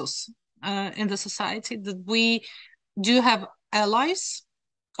consensus in the society that we do have allies,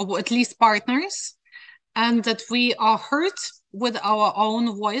 or at least partners, and that we are heard with our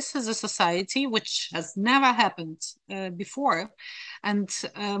own voice as a society, which has never happened before. And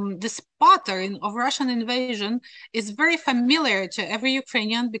this pattern of Russian invasion is very familiar to every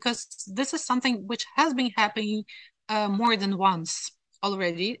Ukrainian, because this is something which has been happening more than once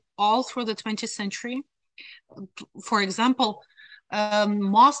already, all through the 20th century. For example,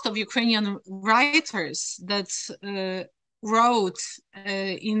 most of Ukrainian writers that wrote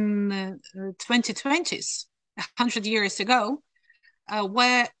in 2020s, 100 years ago,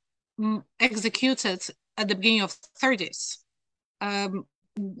 were executed at the beginning of 30s,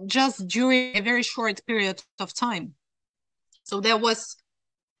 just during a very short period of time. So there was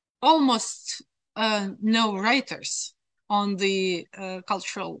almost no writers on the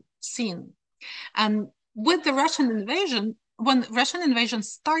cultural scene. And with the Russian invasion, when Russian invasion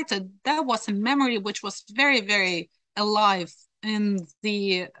started, there was a memory which was very, very alive in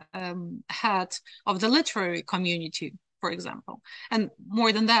the head of the literary community, for example, and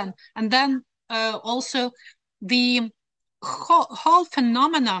more than that. And then also the whole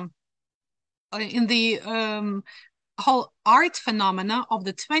phenomenon in the whole art phenomena of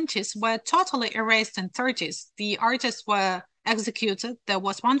the 20s were totally erased in 30s. The artists were executed. There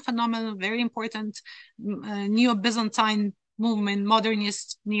was one phenomenon, very important, Neo-Byzantine movement,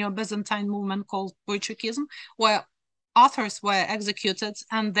 modernist Neo-Byzantine movement called Bolshevikism, where authors were executed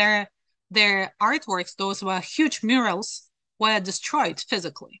and their artworks, those were huge murals, were destroyed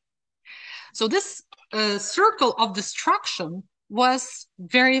physically. So this circle of destruction was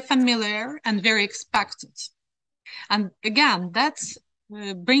very familiar and very expected. And again, that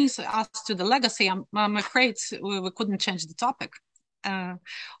brings us to the legacy. I'm afraid we couldn't change the topic.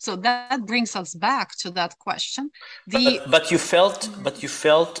 So that brings us back to that question. But you felt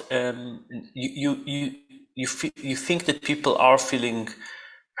you think that people are feeling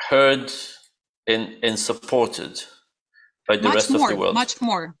heard and supported by the rest of the world?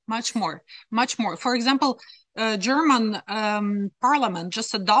 Much more. For example, German parliament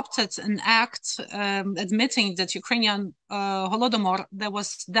just adopted an act admitting that Ukrainian Holodomor, there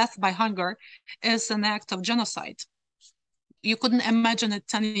was death by hunger, is an act of genocide. you couldn't imagine it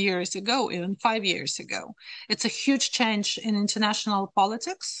 10 years ago, even 5 years ago. It's a huge change in international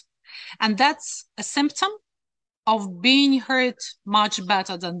politics. And that's a symptom of being heard much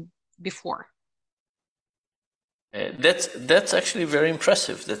better than before. That's actually very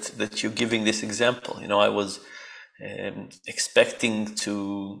impressive that you're giving this example. You know, I was expecting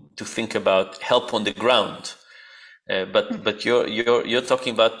to think about help on the ground, but you're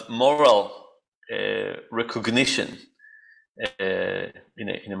talking about moral recognition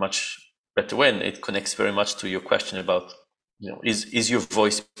in a much better way, and it connects very much to your question about, you know, is your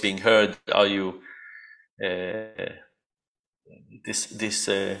voice being heard? Are you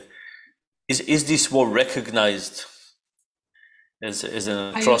is this war recognized as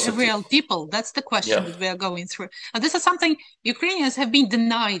an atrocity? Real people, that's the question that we are going through. And this is something Ukrainians have been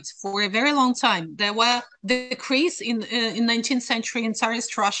denied for a very long time. There were decrees in 19th century in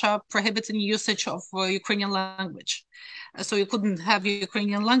Tsarist Russia prohibiting usage of Ukrainian language. So you couldn't have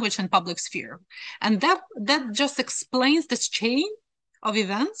Ukrainian language in public sphere. And that just explains this chain of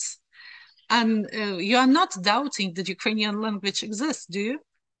events. And you are not doubting that Ukrainian language exists, do you?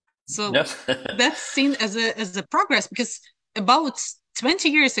 So that's seen as a progress, because about 20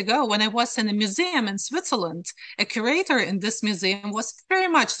 years ago, when I was in a museum in Switzerland, a curator in this museum was very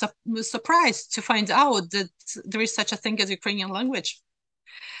much surprised to find out that there is such a thing as Ukrainian language.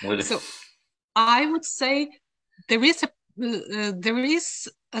 Really? So I would say there is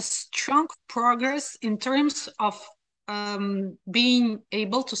a strong progress in terms of being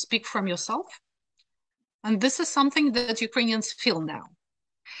able to speak from yourself. And this is something that Ukrainians feel now.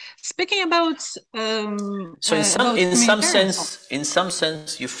 Speaking about so in some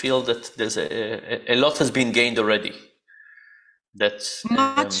sense you feel that there's a lot has been gained already. That's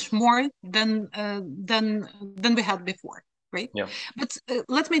much more than we had before, right? Yeah. But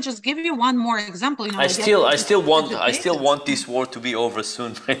let me just give you one more example. You know, I still want this war to be over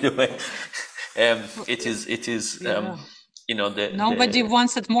soon. By the way, it is yeah. You know, nobody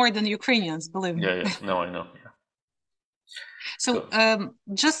wants it more than Ukrainians, believe me. Yeah. No, I know. So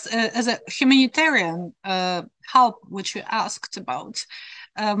just as a humanitarian help, which you asked about,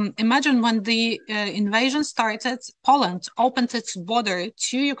 imagine when the invasion started, Poland opened its border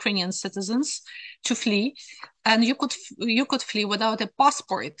to Ukrainian citizens to flee, and you could flee without a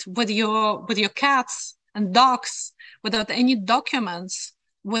passport, with your cats and dogs, without any documents,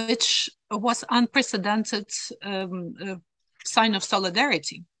 which was unprecedented sign of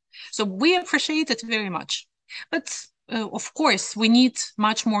solidarity. So we appreciate it very much, but of course, we need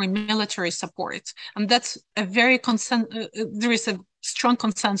much more military support, and that's a very there is a strong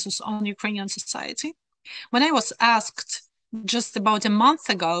consensus on Ukrainian society. When I was asked just about a month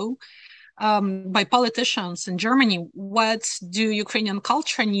ago by politicians in Germany, what do Ukrainian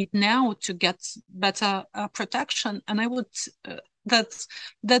culture need now to get better protection, and I would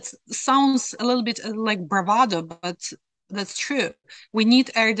that sounds a little bit like bravado, but that's true. We need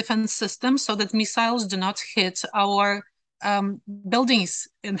air defense systems so that missiles do not hit our buildings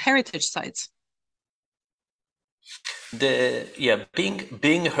and heritage sites.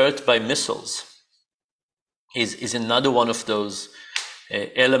 Being hurt by missiles is another one of those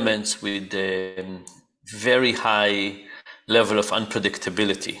elements with very high level of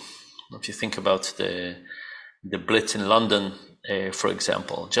unpredictability. If you think about the Blitz in London, for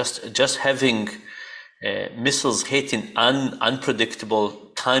example, just having missiles hit in unpredictable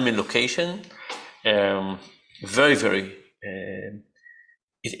time and location, very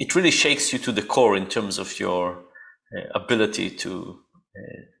it really shakes you to the core in terms of your ability to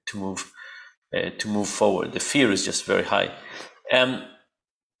move forward. The fear is just very high.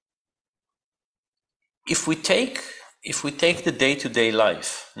 If we take the day-to-day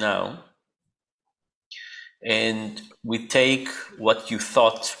life now, and we take what you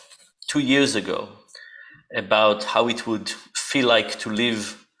thought 2 years ago about how it would feel like to live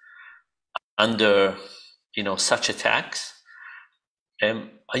under, you know, such attacks,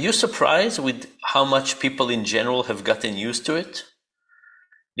 are you surprised with how much people in general have gotten used to it?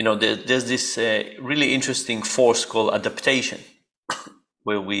 You know, there's this really interesting force called adaptation,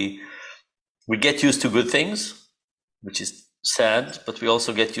 where we get used to good things, which is sad, but we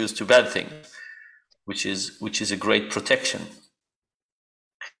also get used to bad things, which is a great protection.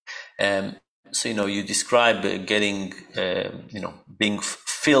 So, you know, you describe getting, you know, being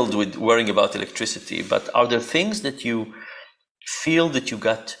filled with worrying about electricity, but are there things that you feel that you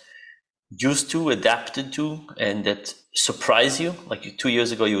got used to, adapted to, and that surprise you? Like 2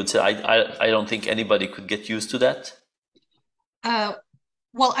 years ago, you would say, I don't think anybody could get used to that.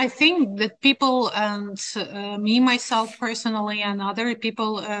 Well, I think that people, and me, myself personally, and other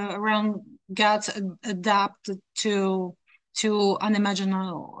people around got adapted to to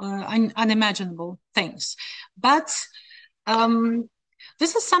unimaginable things. But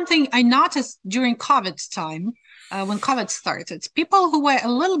this is something I noticed during COVID time, when COVID started. People who were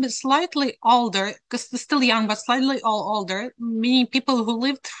a little bit slightly older, because they're still young, but slightly older, meaning people who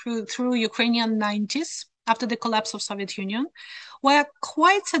lived through Ukrainian 90s after the collapse of Soviet Union, were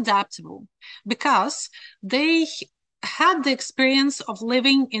quite adaptable because they had the experience of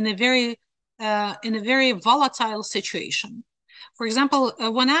living in a very volatile situation. For example,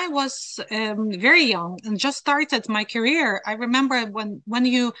 when I was very young and just started my career, I remember when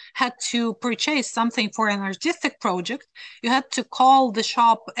you had to purchase something for an artistic project, you had to call the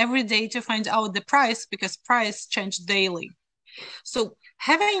shop every day to find out the price, because price changed daily. So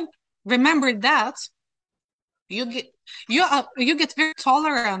having remembered that, you get very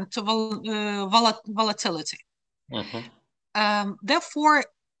tolerant to volatility. Therefore,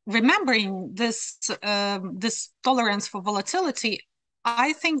 remembering this tolerance for volatility,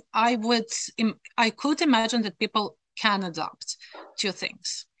 I think I could imagine that people can adapt to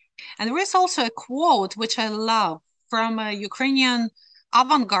things. And there is also a quote which I love from a Ukrainian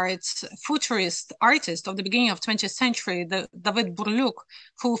avant-garde futurist artist of the beginning of 20th century, David Burlyuk,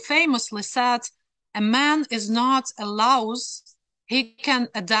 who famously said, "A man is not a louse, he can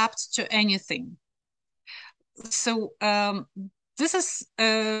adapt to anything." So this is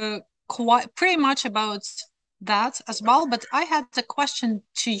pretty much about that as well. But I had a question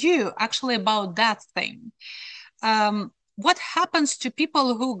to you actually about that thing. What happens to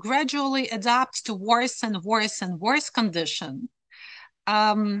people who gradually adapt to worse and worse and worse condition?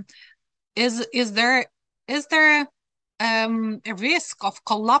 Is there a risk of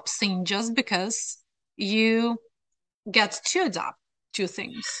collapsing just because you get to adapt to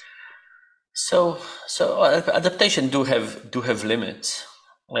things? So adaptation do have limits,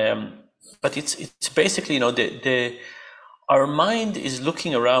 but it's basically, you know, our mind is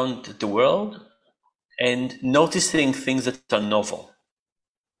looking around the world and noticing things that are novel,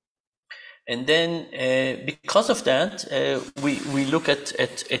 and then because of that, we look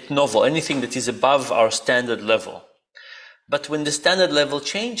at novel, anything that is above our standard level. But when the standard level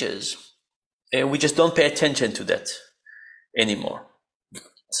changes, we just don't pay attention to that anymore.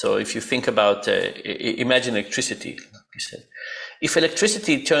 So if you think about, imagine electricity, like you said. If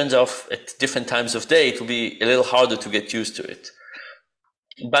electricity turns off at different times of day, it will be a little harder to get used to it.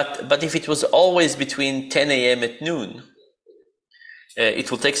 But if it was always between 10 a.m. at noon,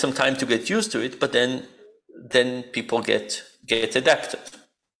 it will take some time to get used to it, but then people get adapted.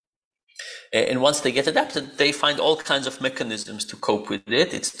 And once they get adapted, they find all kinds of mechanisms to cope with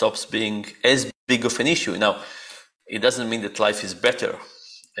it. It stops being as big of an issue. Now, it doesn't mean that life is better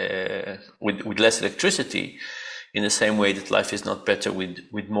with less electricity, in the same way that life is not better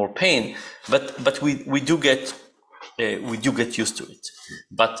with more pain, but we do get used to it.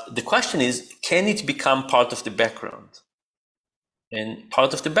 But the question is, can it become part of the background? And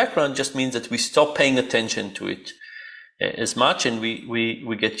part of the background just means that we stop paying attention to it as much, and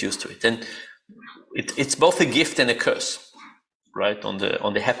we get used to it. And it's both a gift and a curse, right? On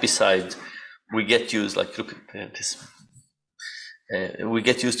the happy side, we get used, like, look at this. We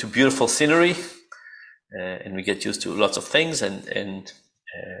get used to beautiful scenery, and we get used to lots of things,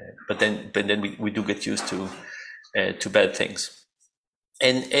 but then we do get used to bad things,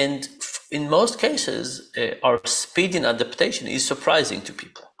 and in most cases, our speed in adaptation is surprising to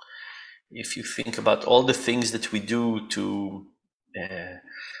people. If you think about all the things that we do to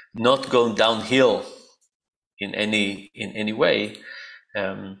not go downhill in any way,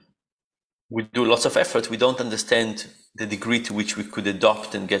 we do lots of effort. We don't understand the degree to which we could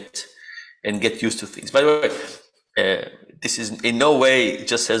adopt and get used to things. By the way, this is in no way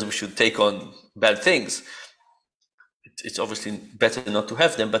just says we should take on bad things. It's obviously better not to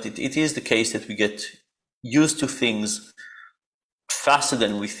have them, but it is the case that we get used to things faster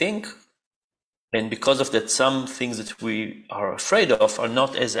than we think. And because of that, some things that we are afraid of are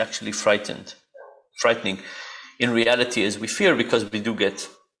not as actually frightening in reality as we fear, because we do get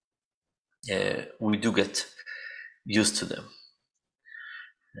used to them.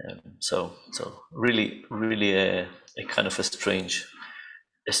 So really a kind of a strange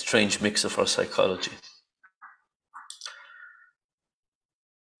mix of our psychology.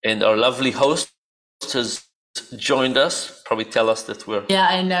 And our lovely host has joined us. Probably tell us that we're... Yeah,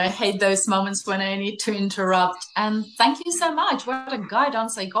 I know. I hate those moments when I need to interrupt. And thank you so much. What a guide on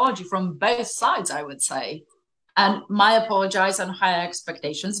psychology from both sides, I would say. And my apologize on higher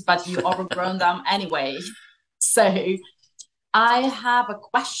expectations, but you overgrown them anyway. So I have a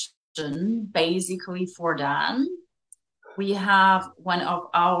question basically for Dan. We have one of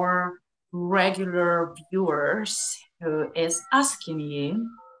our regular viewers who is asking you,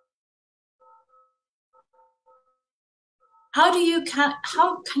 how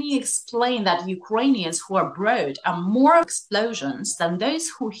can you explain that Ukrainians who are abroad are more explosions than those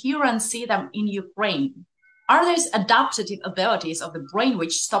who hear and see them in Ukraine? Are those adaptive abilities of the brain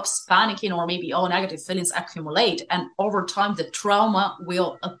which stops panicking, or maybe all negative feelings accumulate and over time the trauma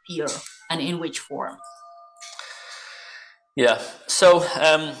will appear, and in which form? Yeah, so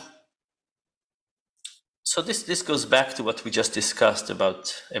this goes back to what we just discussed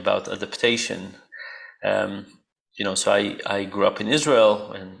about adaptation. So I grew up in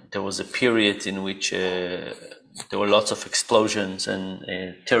Israel, and there was a period in which there were lots of explosions and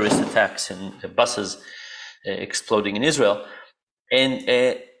terrorist attacks and buses exploding in Israel, and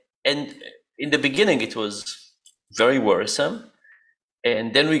in the beginning it was very worrisome,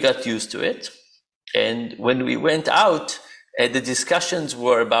 and then we got used to it, and when we went out, the discussions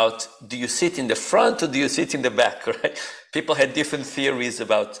were about, do you sit in the front or do you sit in the back, right? People had different theories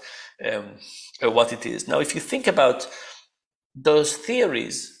about what it is. Now, if you think about those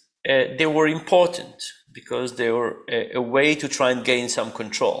theories, they were important because they were a way to try and gain some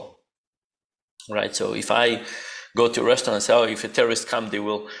control, right? So if I go to a restaurant and say, oh, if a terrorist come, they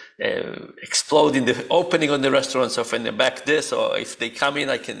will explode in the opening on the restaurant, so in the back this, or if they come in,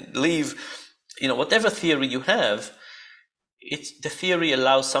 I can leave. Whatever theory you have, the theory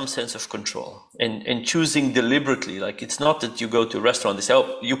allows some sense of control and choosing deliberately. Like, it's not that you go to a restaurant, they say,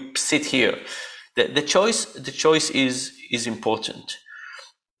 oh, you sit here. The choice is important.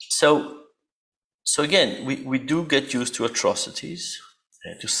 So again, we do get used to atrocities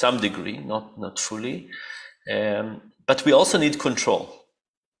to some degree, not fully, but we also need control.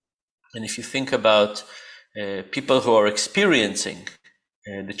 And if you think about people who are experiencing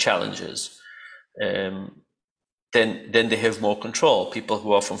the challenges, then they have more control. People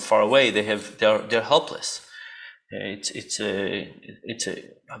who are from far away, they're helpless. It's a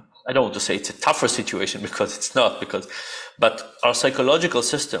I don't want to say it's a tougher situation, because it's not, but our psychological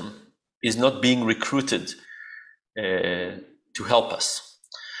system is not being recruited to help us.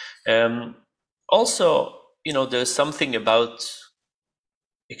 Also, there's something about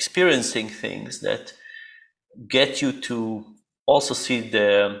experiencing things that get you to also see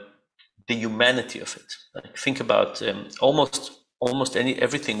the humanity of it. Like, think about almost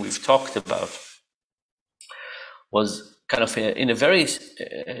everything we've talked about was kind of in a very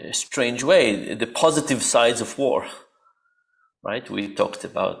strange way the positive sides of war, right? We talked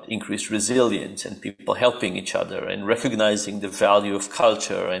about increased resilience and people helping each other and recognizing the value of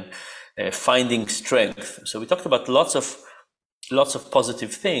culture and finding strength. So we talked about lots of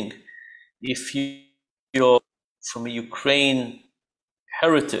positive things. If you're from a Ukraine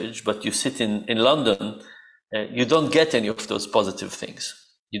heritage, but you sit in London, you don't get any of those positive things.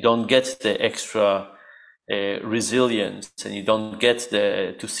 You don't get the extra resilience, and you don't get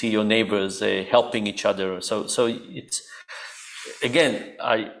to see your neighbors helping each other. So it's, again,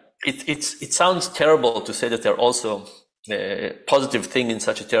 it sounds terrible to say that they're also a positive thing in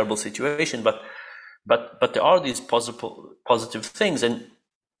such a terrible situation, but there are these positive things, and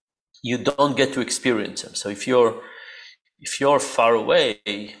you don't get to experience them. So if you're far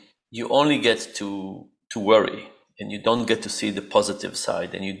away, you only get to worry, and you don't get to see the positive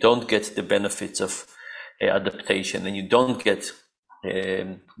side, and you don't get the benefits of adaptation, and you don't get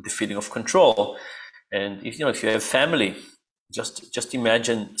the feeling of control. And if you have family, just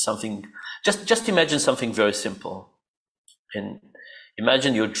imagine something. Just imagine something very simple, and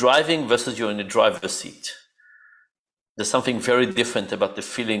imagine you're driving versus you're in the driver's seat. There's something very different about the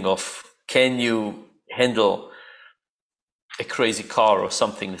feeling of, can you handle a crazy car or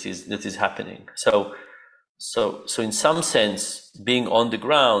something that is happening. So in some sense, being on the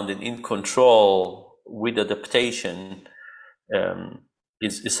ground and in control with adaptation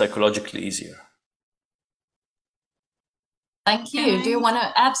is psychologically easier. Thank you. Do you want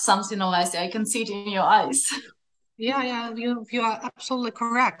to add something, Olesia? I can see it in your eyes. Yeah, you are absolutely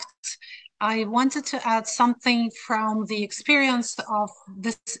correct. I wanted to add something from the experience of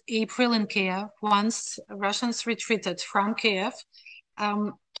this April in Kiev. Once Russians retreated from Kiev,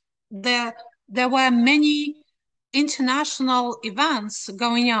 there were many international events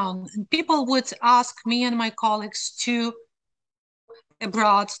going on, and people would ask me and my colleagues to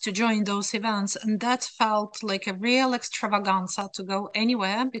abroad to join those events, and that felt like a real extravaganza to go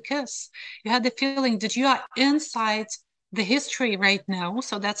anywhere, because you had the feeling that you are inside the history right now.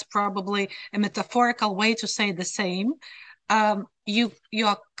 So that's probably a metaphorical way to say the same. You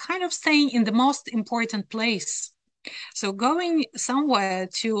are kind of staying in the most important place. So going somewhere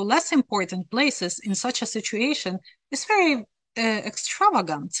to less important places in such a situation is very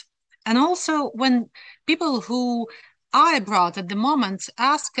extravagant. And also, when people who I brought at the moment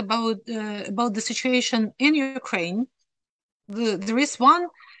ask about the situation in Ukraine, there is one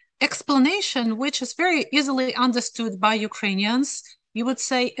explanation which is very easily understood by Ukrainians. You would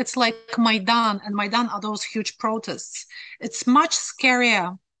say it's like Maidan, and Maidan are those huge protests. It's much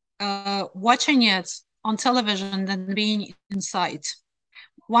scarier watching it on television than being inside.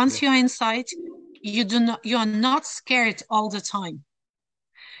 Once you're inside, you are not scared all the time.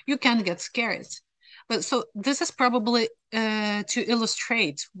 You can get scared. But so this is probably to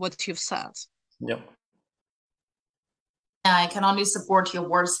illustrate what you've said. Yeah. I can only support your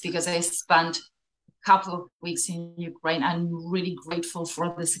words because I spent a couple of weeks in Ukraine. I'm really grateful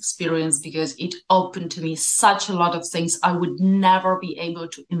for this experience because it opened to me such a lot of things I would never be able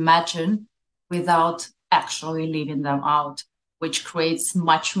to imagine without actually living them out, which creates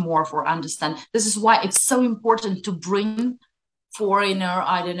much more for understanding. This is why it's so important to bring foreigner,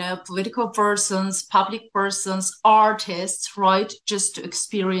 I don't know, political persons, public persons, artists, right? Just to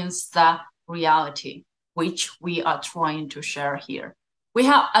experience the reality, which we are trying to share here. We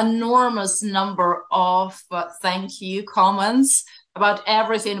have enormous number of thank you comments about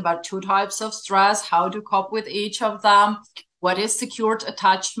everything, about 2 types of stress, how to cope with each of them, what is secured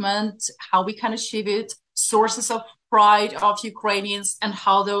attachment, how we can achieve it, sources of pride of Ukrainians, and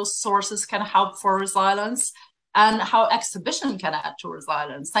how those sources can help for resilience, and how exhibition can add to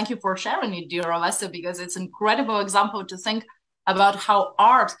resilience. Thank you for sharing it, dear Olesia, because it's an incredible example to think about how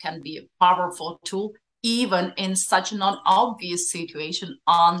art can be a powerful tool, even in such a non-obvious situation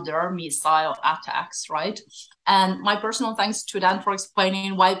under missile attacks, right? And my personal thanks to Dan for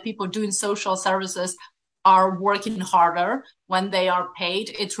explaining why people doing social services are working harder when they are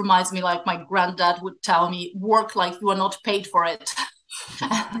paid. It reminds me, like my granddad would tell me, work like you are not paid for it.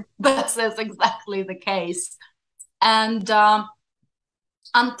 This is exactly the case. And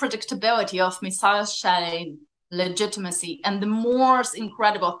unpredictability of missile shelling, legitimacy, and the most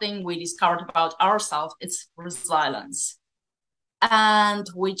incredible thing we discovered about ourselves is resilience, and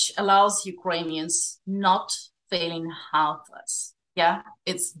which allows Ukrainians not feeling helpless. Yeah,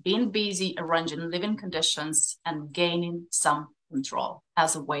 it's being busy arranging living conditions and gaining some control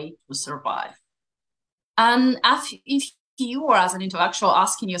as a way to survive. And if you are, as an intellectual,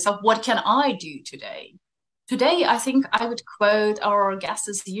 asking yourself, what can I do today? Today, I think I would quote our guest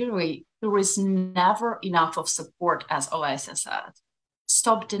Ariely, there is never enough of support, as Olesia said.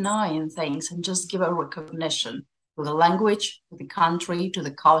 Stop denying things and just give a recognition to the language, to the country, to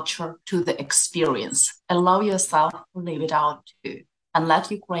the culture, to the experience. Allow yourself to live it out too, and let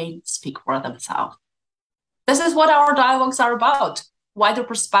Ukraine speak for themselves. This is what our dialogues are about: wider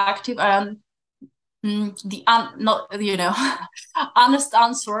perspective and honest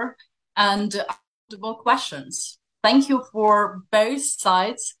answer and questions. Thank you for both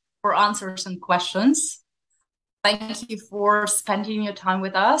sides for answers and questions. Thank you for spending your time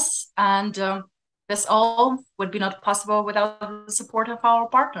with us. And this all would be not possible without the support of our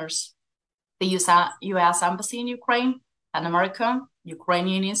partners. The US Embassy in Ukraine, and America,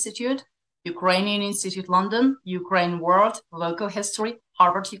 Ukrainian Institute London, Ukraine World, Local History,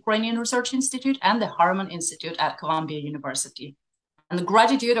 Harvard Ukrainian Research Institute, and the Harman Institute at Columbia University. And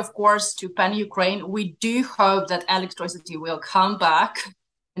gratitude, of course, to PEN Ukraine. We do hope that electricity will come back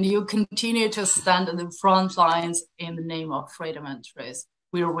and you continue to stand on the front lines in the name of freedom and truth.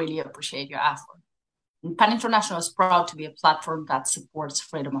 We really appreciate your effort. And PEN International is proud to be a platform that supports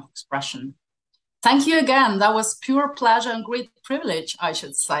freedom of expression. Thank you again. That was pure pleasure and great privilege, I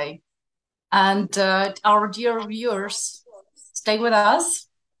should say. And our dear viewers, stay with us.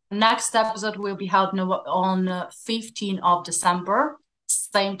 Next episode will be held on 15th of December,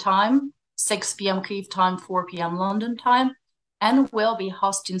 same time, 6 p.m. Kyiv time, 4 p.m. London time, and we'll be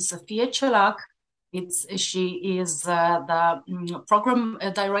hosting Sofia Chelak. She is the program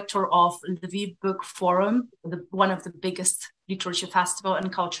director of Lviv Book Forum, one of the biggest literature festival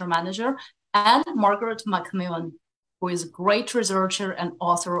and culture manager, and Margaret Macmillan, who is a great researcher and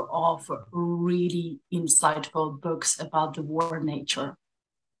author of really insightful books about the war nature.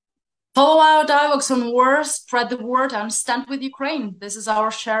 Follow our dialogues on war, spread the word, and stand with Ukraine. This is our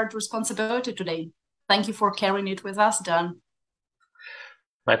shared responsibility today. Thank you for carrying it with us, Dan.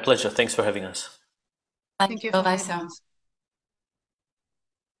 My pleasure. Thanks for having us. Thank you, Olesia.